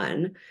led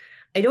on.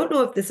 I don't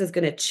know if this is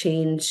going to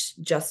change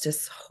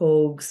Justice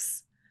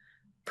Hoag's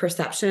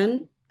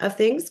perception of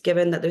things,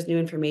 given that there's new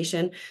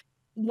information.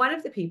 One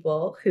of the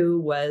people who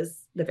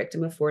was the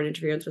victim of foreign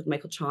interference was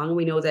Michael Chong.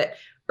 We know that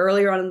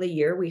earlier on in the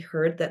year, we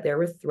heard that there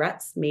were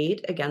threats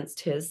made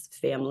against his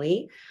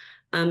family.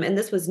 And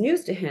this was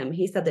news to him.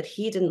 He said that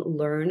he didn't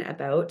learn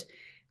about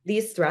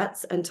these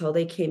threats until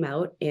they came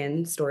out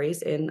in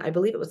stories in, I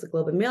believe it was the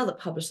Globe and Mail that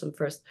published them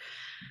first.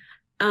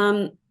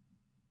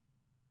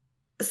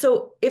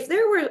 So if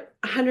there were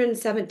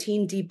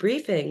 117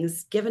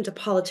 debriefings given to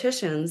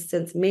politicians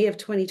since May of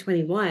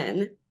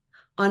 2021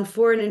 on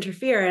foreign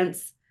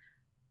interference,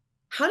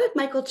 how did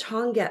Michael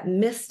Chong get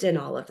missed in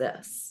all of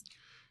this?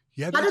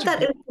 Yeah, how did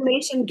that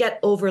information get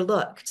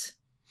overlooked?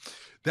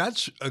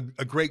 That's a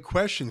great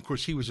question. Of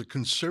course, he was a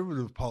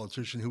conservative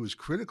politician who was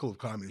critical of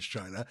communist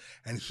China,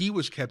 and he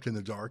was kept in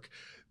the dark.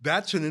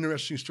 That's an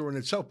interesting story in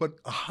itself. But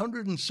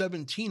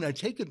 117, I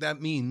take it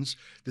that means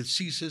that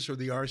CSIS or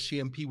the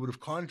RCMP would have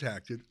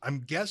contacted, I'm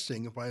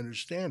guessing, if I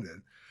understand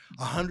it,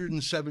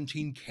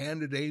 117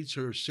 candidates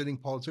or sitting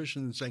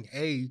politicians and saying,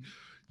 hey,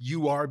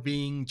 you are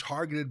being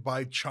targeted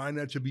by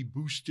China to be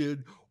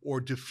boosted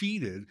or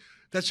defeated.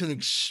 That's an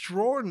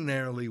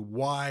extraordinarily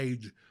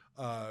wide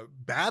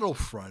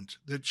battlefront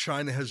that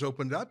China has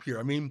opened up here.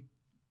 I mean,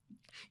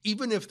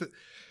 even if,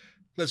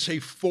 let's say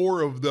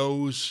 4 of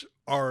those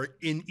are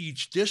in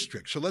each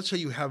district. So let's say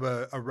you have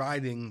a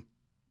riding,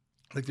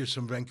 like there's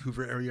some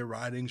Vancouver area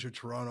ridings or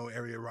Toronto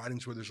area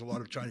ridings where there's a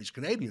lot of Chinese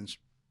Canadians.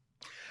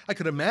 I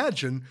could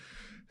imagine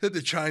that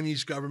the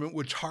Chinese government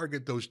would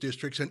target those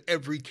districts and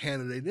every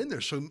candidate in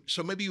there. So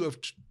maybe you have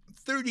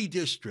 30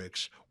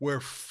 districts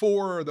where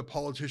 4 of the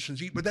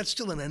politicians eat, but that's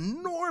still an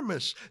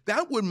enormous,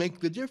 that would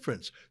make the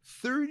difference.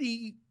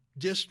 30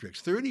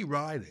 districts, 30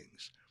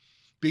 ridings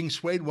being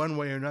swayed one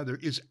way or another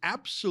is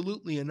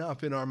absolutely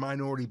enough in our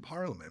minority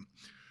parliament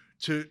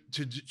to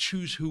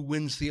choose who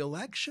wins the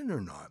election or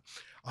not.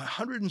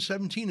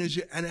 117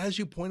 is, and as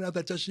you point out,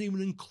 that doesn't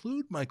even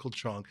include Michael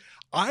Chong.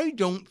 I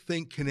don't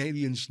think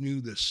Canadians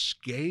knew the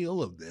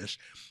scale of this,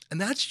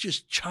 and that's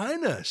just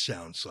China,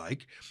 sounds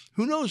like.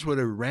 Who knows what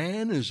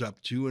Iran is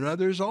up to and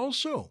others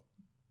also.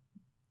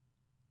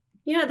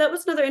 Yeah, that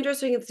was another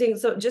interesting thing.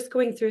 So just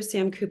going through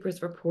Sam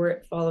Cooper's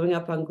report, following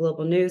up on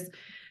Global News.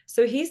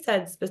 So he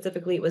said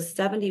specifically it was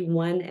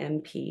 71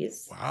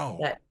 MPs. Wow.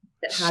 That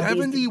had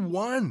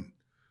 71.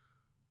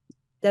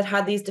 That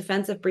had these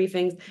defensive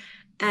briefings.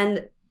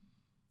 And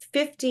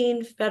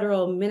 15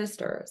 federal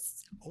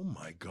ministers. Oh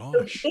my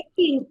gosh. So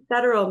 15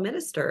 federal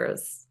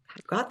ministers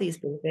have got these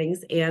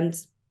briefings. And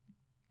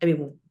I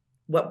mean,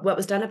 what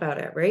was done about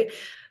it, right?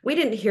 We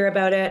didn't hear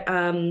about it.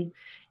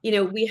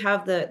 We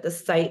have the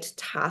site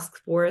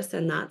task force,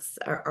 and that's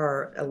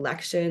our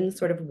election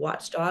sort of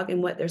watchdog.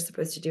 And what they're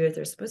supposed to do is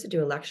they're supposed to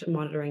do election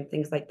monitoring,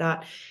 things like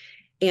that.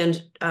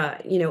 And,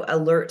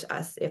 alert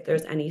us if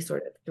there's any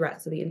sort of threat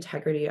to the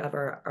integrity of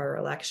our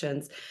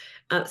elections.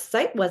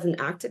 Site wasn't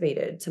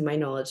activated, to my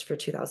knowledge, for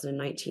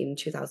 2019 and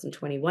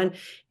 2021.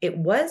 It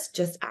was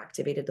just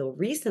activated, though,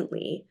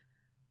 recently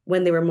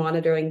when they were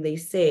monitoring, they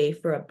say,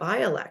 for a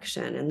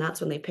by-election. And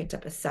that's when they picked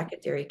up a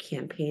secondary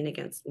campaign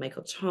against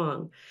Michael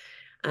Chong.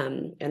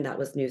 And that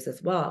was news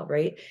as well,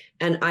 right?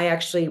 And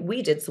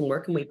we did some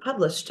work and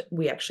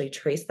we actually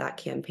traced that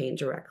campaign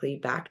directly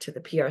back to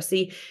the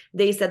PRC.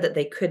 They said that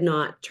they could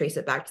not trace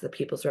it back to the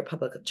People's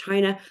Republic of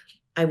China.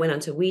 I went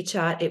onto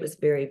WeChat. It was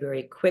very,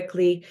 very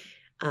quickly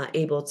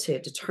able to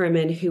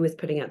determine who was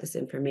putting out this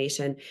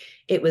information.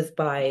 It was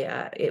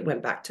it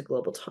went back to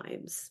Global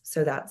Times.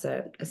 So that's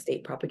a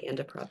state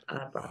propaganda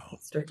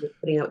broadcaster who was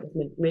putting out this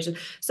information.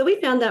 So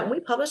we found that and we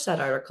published that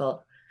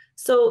article.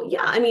 So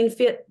yeah, I mean,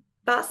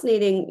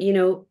 fascinating,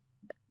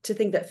 to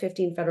think that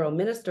 15 federal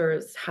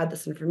ministers had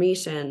this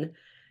information,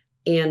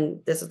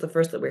 and this is the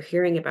first that we're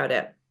hearing about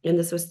it. And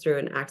this was through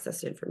an access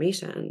to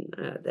information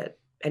that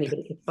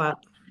anybody could file.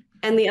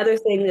 And the other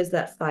thing is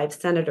that 5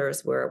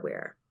 senators were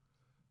aware.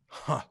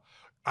 Huh.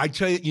 I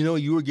tell you,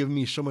 you were giving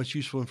me so much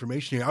useful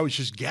information here. I was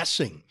just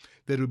guessing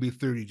that it would be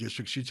 30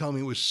 districts. You're telling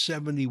me it was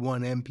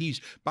 71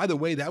 MPs. By the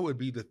way, that would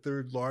be the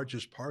 3rd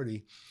largest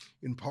party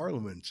in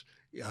Parliament.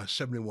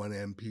 71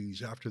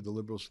 MPs after the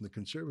Liberals and the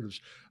Conservatives.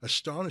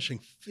 Astonishing.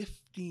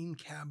 15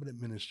 cabinet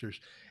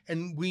ministers.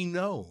 And we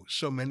know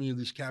so many of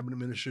these cabinet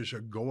ministers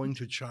are going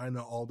to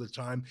China all the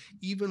time.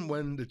 Even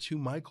when the 2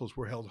 Michaels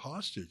were held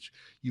hostage,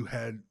 you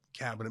had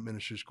cabinet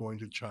ministers going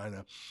to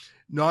China,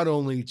 not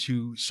only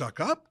to suck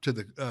up to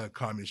the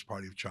Communist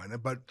Party of China,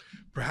 but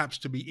perhaps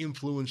to be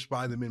influenced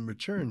by them in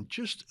return.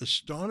 Just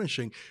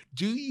astonishing.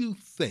 Do you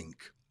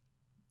think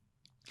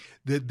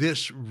that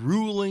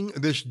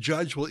this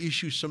judge will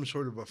issue some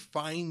sort of a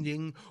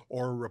finding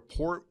or a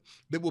report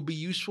that will be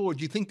useful? Or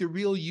do you think the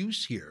real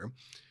use here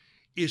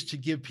is to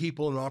give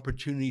people an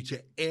opportunity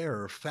to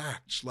air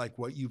facts like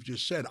what you've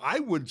just said. I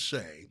would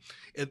say,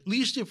 at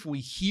least if we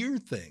hear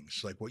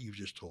things like what you've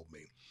just told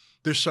me,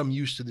 there's some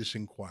use to this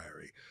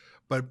inquiry.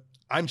 But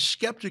I'm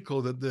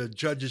skeptical that the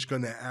judge is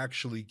going to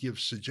actually give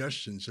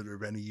suggestions that are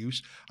of any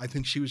use. I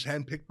think she was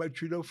handpicked by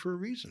Trudeau for a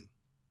reason.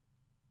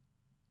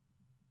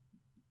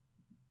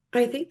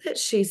 I think that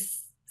she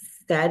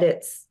said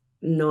it's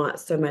not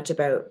so much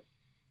about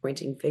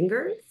pointing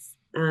fingers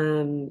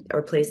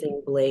or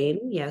placing blame.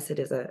 Yes, it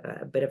is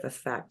a bit of a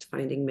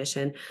fact-finding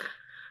mission.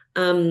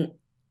 I'm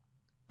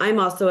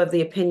also of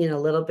the opinion a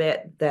little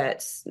bit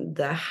that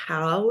the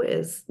how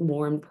is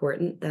more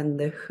important than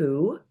the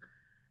who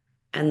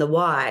and the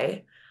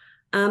why.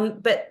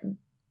 But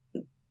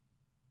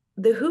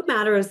the who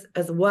matters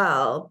as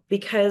well,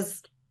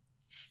 because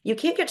you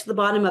can't get to the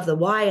bottom of the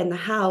why and the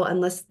how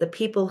unless the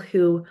people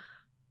who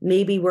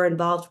maybe were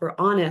involved were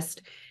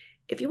honest.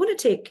 If you want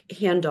to take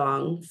Han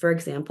Dong, for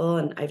example,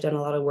 and I've done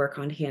a lot of work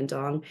on Han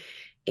Dong,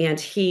 and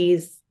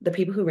he's the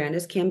people who ran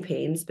his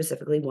campaign,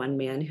 specifically one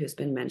man who's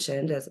been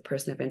mentioned as a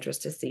person of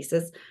interest to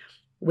CSIS,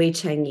 Wei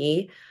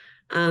Cheng-yi.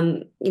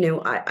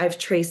 I've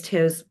traced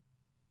his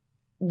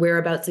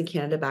whereabouts in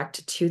Canada back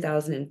to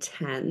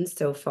 2010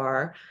 so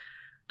far.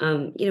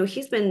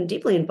 He's been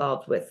deeply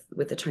involved with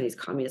the Chinese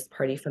Communist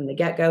Party from the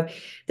get-go.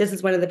 This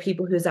is one of the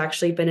people who's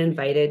actually been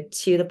invited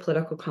to the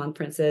political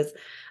conferences.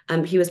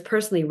 He was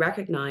personally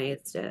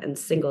recognized and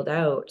singled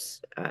out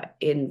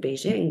in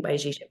Beijing by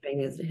Xi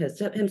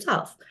Jinping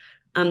himself.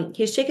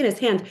 He's shaken his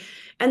hand,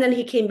 and then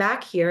he came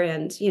back here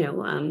and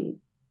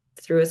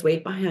threw his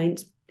weight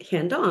behind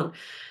Han Dong.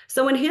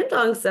 So when Han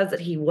Dong says that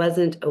he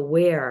wasn't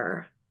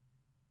aware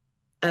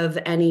of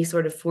any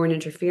sort of foreign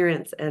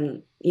interference,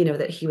 and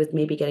that he was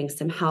maybe getting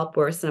some help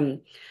or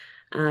some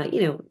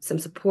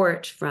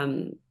support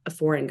from a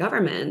foreign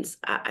government,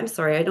 I'm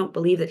sorry, I don't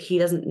believe that he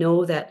doesn't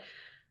know that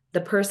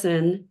the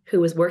person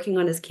who was working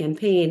on his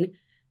campaign,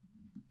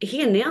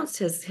 he announced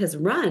his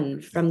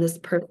run from this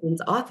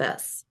person's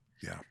office.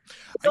 Yeah,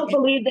 I don't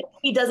believe that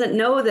he doesn't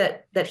know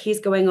that he's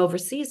going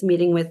overseas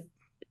meeting with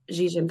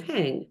Xi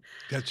Jinping.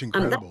 That's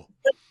incredible.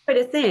 That's quite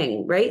a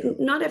thing, right? Yeah.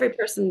 Not every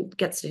person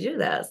gets to do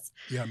this.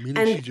 Yeah,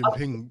 meeting Xi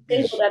Jinping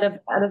is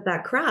out of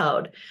that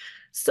crowd.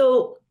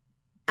 So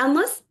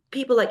unless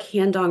people like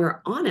Han Dong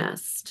are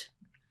honest,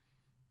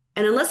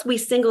 and unless we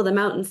single them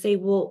out and say,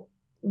 well,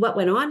 what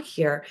went on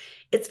here,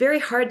 it's very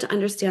hard to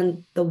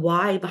understand the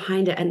why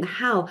behind it and the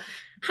how.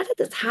 How did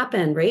this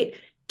happen, right?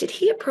 Did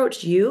he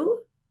approach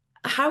you?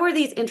 How are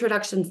these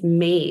introductions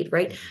made,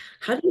 right?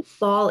 How do you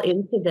fall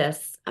into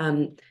this,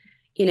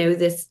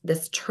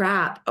 this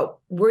trap?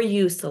 Were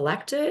you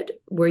selected?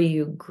 Were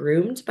you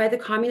groomed by the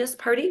Communist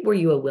Party? Were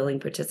you a willing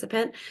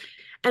participant?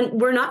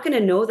 And we're not going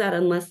to know that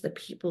unless the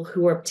people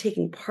who are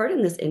taking part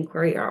in this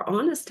inquiry are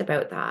honest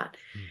about that.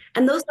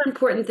 And those are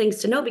important things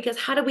to know, because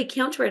how do we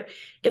counter it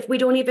if we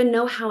don't even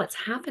know how it's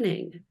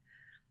happening,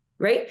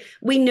 right?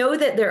 We know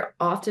that they're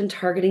often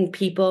targeting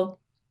people,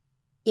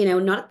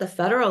 not at the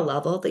federal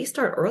level. They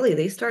start early.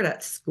 They start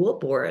at school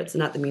boards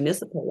and at the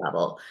municipal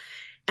level,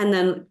 and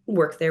then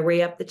work their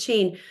way up the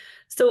chain.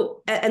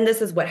 So, and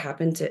this is what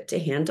happened to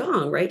Han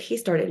Dong, right? He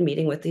started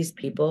meeting with these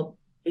people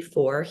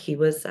before he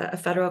was a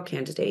federal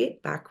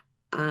candidate back,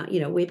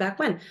 way back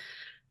when.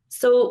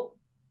 So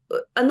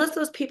unless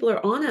those people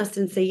are honest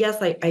and say, yes,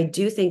 I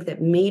do think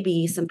that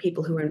maybe some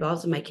people who were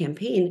involved in my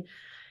campaign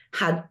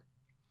had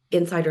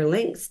insider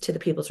links to the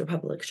People's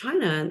Republic of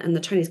China and the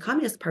Chinese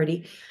Communist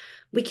Party,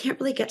 we can't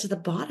really get to the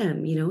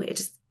bottom.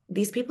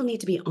 These people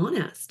need to be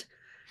honest.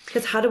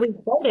 Because how do we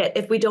fight it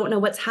if we don't know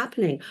what's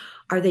happening?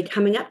 Are they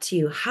coming up to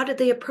you? How did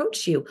they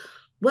approach you?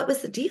 What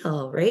was the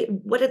deal, right?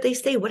 What did they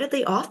say? What did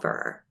they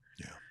offer?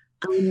 Yeah.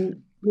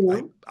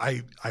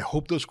 I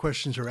hope those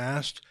questions are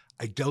asked.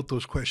 I doubt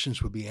those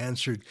questions would be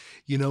answered.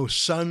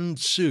 Sun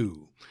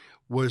Tzu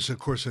was, of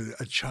course,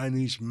 a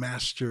Chinese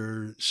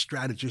master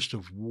strategist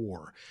of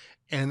war.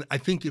 And I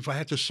think if I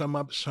had to sum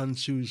up Sun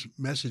Tzu's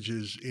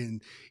messages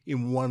in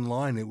one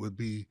line, it would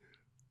be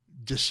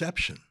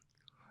deception,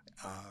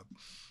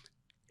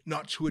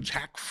 not to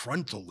attack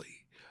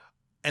frontally.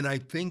 And I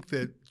think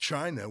that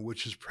China,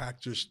 which has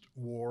practiced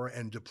war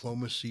and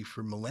diplomacy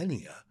for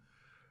millennia,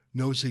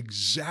 knows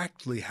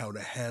exactly how to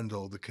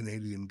handle the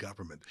Canadian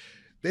government.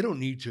 They don't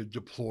need to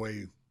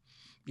deploy,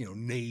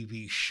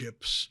 Navy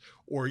ships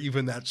or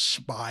even that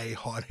spy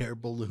hot air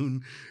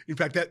balloon. In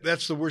fact,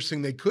 that's the worst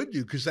thing they could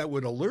do, because that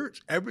would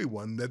alert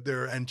everyone that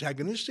they're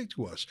antagonistic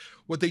to us.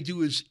 What they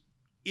do is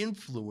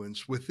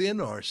influence within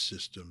our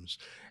systems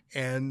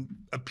and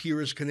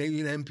appear as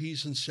Canadian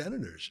MPs and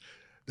senators.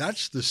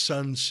 That's the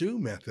Sun Tzu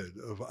method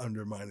of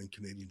undermining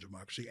Canadian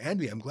democracy.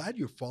 Andy, I'm glad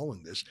you're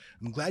following this.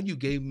 I'm glad you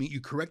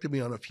corrected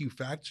me on a few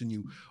facts and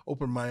you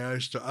opened my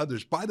eyes to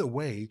others. By the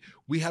way,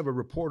 we have a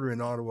reporter in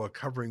Ottawa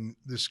covering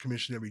this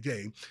commission every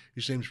day.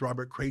 His name's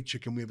Robert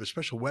Krajcik, and we have a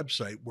special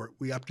website where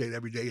we update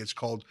every day. It's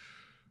called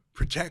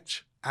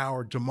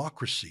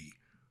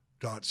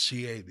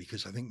protectourdemocracy.ca,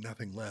 because I think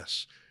nothing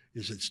less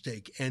is at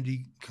stake.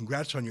 Andy,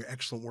 congrats on your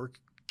excellent work.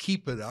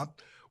 Keep it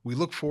up. We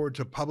look forward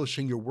to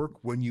publishing your work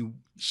when you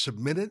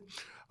submit it.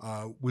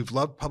 We've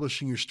loved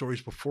publishing your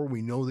stories before.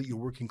 We know that you're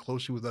working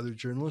closely with other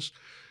journalists.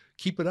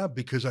 Keep it up,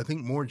 because I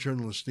think more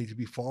journalists need to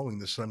be following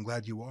this, and I'm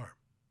glad you are.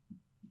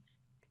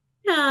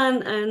 Yeah,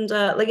 and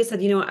like I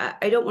said,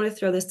 I don't want to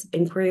throw this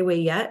inquiry away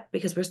yet,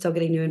 because we're still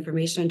getting new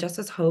information.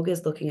 Justice Hogue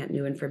is looking at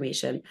new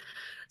information.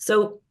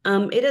 So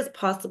it is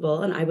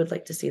possible, and I would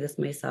like to see this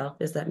myself,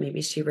 is that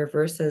maybe she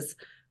reverses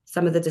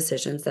some of the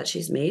decisions that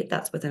she's made.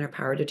 That's within her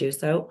power to do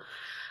so.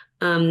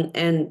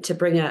 And to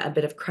bring a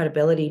bit of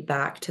credibility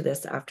back to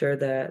this after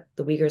the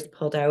Uyghurs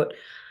pulled out,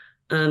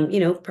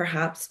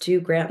 perhaps to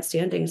grant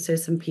standings to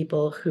some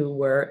people who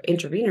were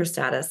intervener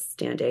status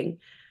standing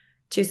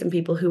to some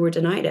people who were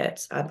denied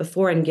it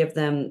before, and give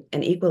them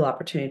an equal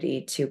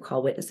opportunity to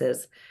call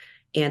witnesses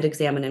and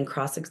examine and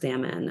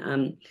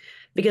cross-examine.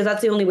 Because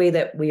that's the only way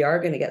that we are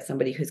going to get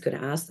somebody who's going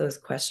to ask those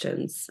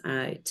questions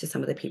to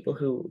some of the people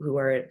who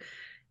are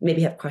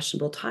maybe have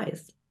questionable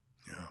ties.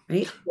 Yeah.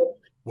 Right.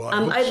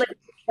 Well, I'd like to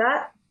see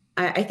that.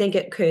 I think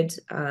it could,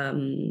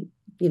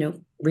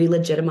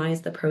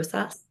 re-legitimize the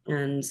process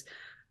and,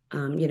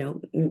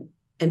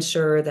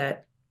 ensure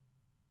that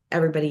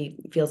everybody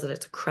feels that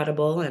it's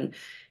credible and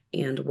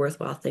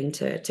worthwhile thing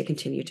to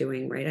continue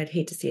doing. Right. I'd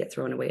hate to see it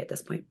thrown away at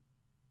this point.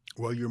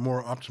 Well, you're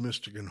more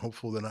optimistic and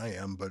hopeful than I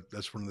am, but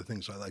that's one of the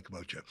things I like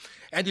about you.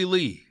 Andy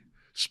Lee,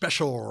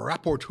 special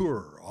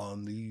rapporteur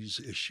on these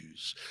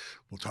issues.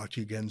 We'll talk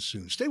to you again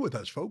soon. Stay with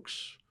us,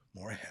 folks.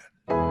 More ahead.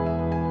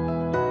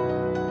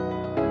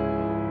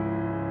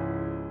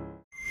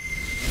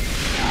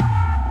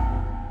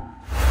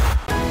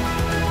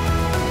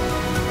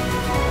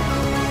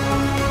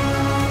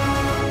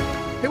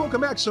 Hey,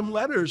 welcome back. Some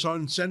letters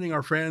on sending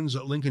our friends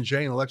Lincoln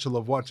Jay and Alexa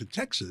Lavoie to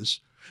Texas.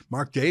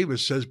 Mark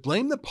Davis says,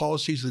 blame the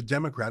policies of the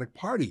Democratic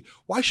Party.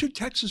 Why should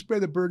Texas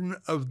bear the burden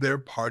of their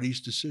party's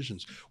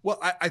decisions? Well,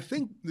 I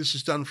think this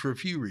is done for a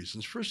few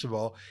reasons. First of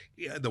all,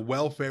 the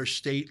welfare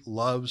state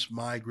loves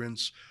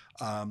migrants.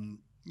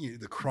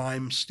 The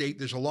crime state,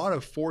 there's a lot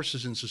of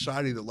forces in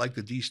society that like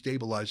the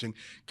destabilizing,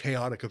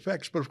 chaotic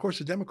effects. But of course,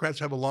 the Democrats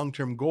have a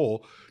long-term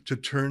goal to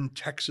turn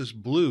Texas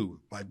blue.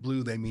 By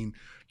blue, they mean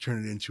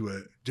turn it into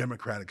a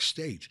democratic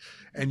state.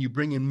 And you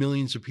bring in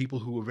millions of people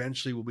who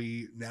eventually will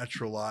be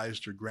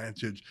naturalized or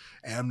granted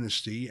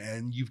amnesty,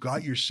 and you've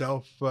got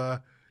yourself,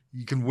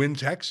 you can win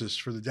Texas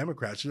for the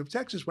Democrats. And if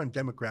Texas went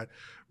Democrat,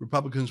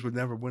 Republicans would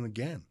never win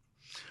again.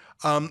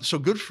 So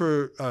good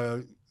for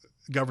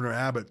Governor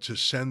Abbott to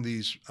send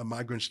these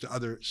migrants to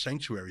other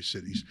sanctuary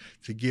cities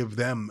to give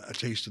them a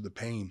taste of the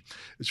pain.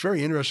 It's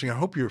very interesting. I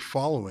hope you're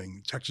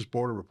following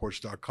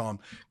TexasBorderReports.com,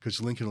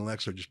 because Lincoln and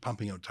Alexa are just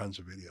pumping out tons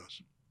of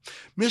videos.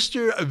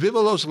 Mr.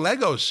 Vivalos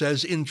Legos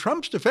says, in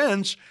Trump's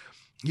defense,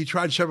 he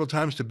tried several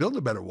times to build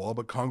a better wall,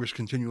 but Congress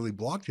continually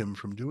blocked him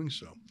from doing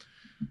so.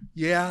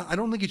 Yeah, I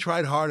don't think he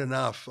tried hard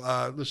enough.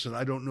 Listen,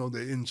 I don't know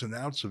the ins and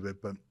outs of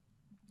it, but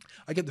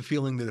I get the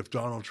feeling that if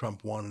Donald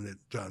Trump wanted it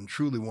done,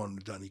 truly wanted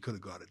it done, he could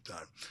have got it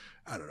done.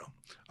 I don't know.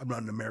 I'm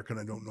not an American.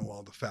 I don't know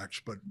all the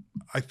facts, but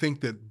I think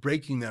that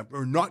breaking that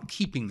or not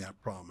keeping that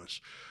promise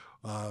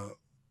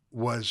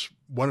was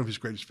one of his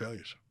greatest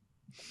failures.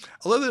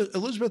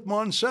 Elizabeth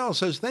Monsell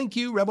says, thank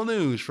you, Rebel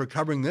News, for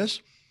covering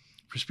this,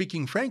 for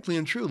speaking frankly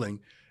and truly,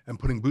 and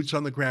putting boots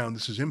on the ground.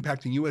 This is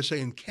impacting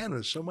USA and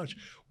Canada so much.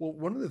 Well,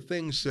 one of the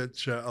things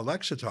that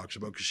Alexa talks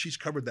about, because she's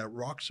covered that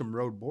Roxham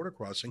Road border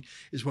crossing,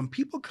 is when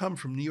people come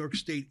from New York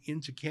State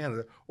into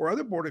Canada, or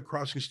other border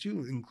crossings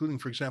too, including,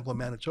 for example, in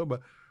Manitoba,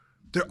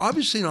 they're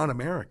obviously not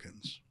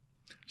Americans.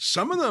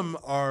 Some of them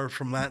are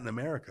from Latin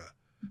America.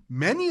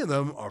 Many of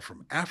them are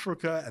from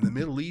Africa and the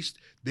Middle East.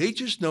 They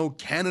just know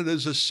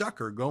Canada's a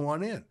sucker, go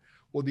on in.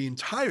 Well, the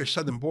entire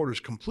southern border is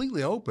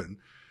completely open.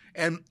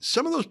 And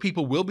some of those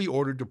people will be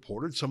ordered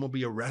deported. Some will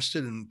be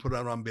arrested and put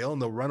out on bail,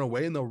 and they'll run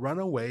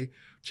away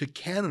to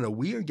Canada.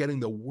 We are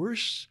getting the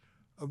worst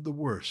of the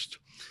worst.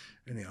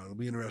 Anyhow, it'll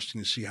be interesting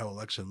to see how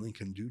Alexa and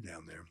Lincoln do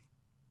down there.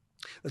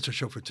 That's our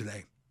show for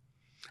today.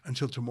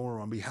 Until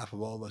tomorrow, on behalf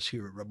of all of us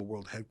here at Rebel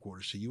World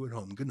Headquarters, to you at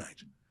home, good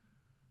night,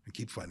 and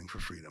keep fighting for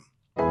freedom.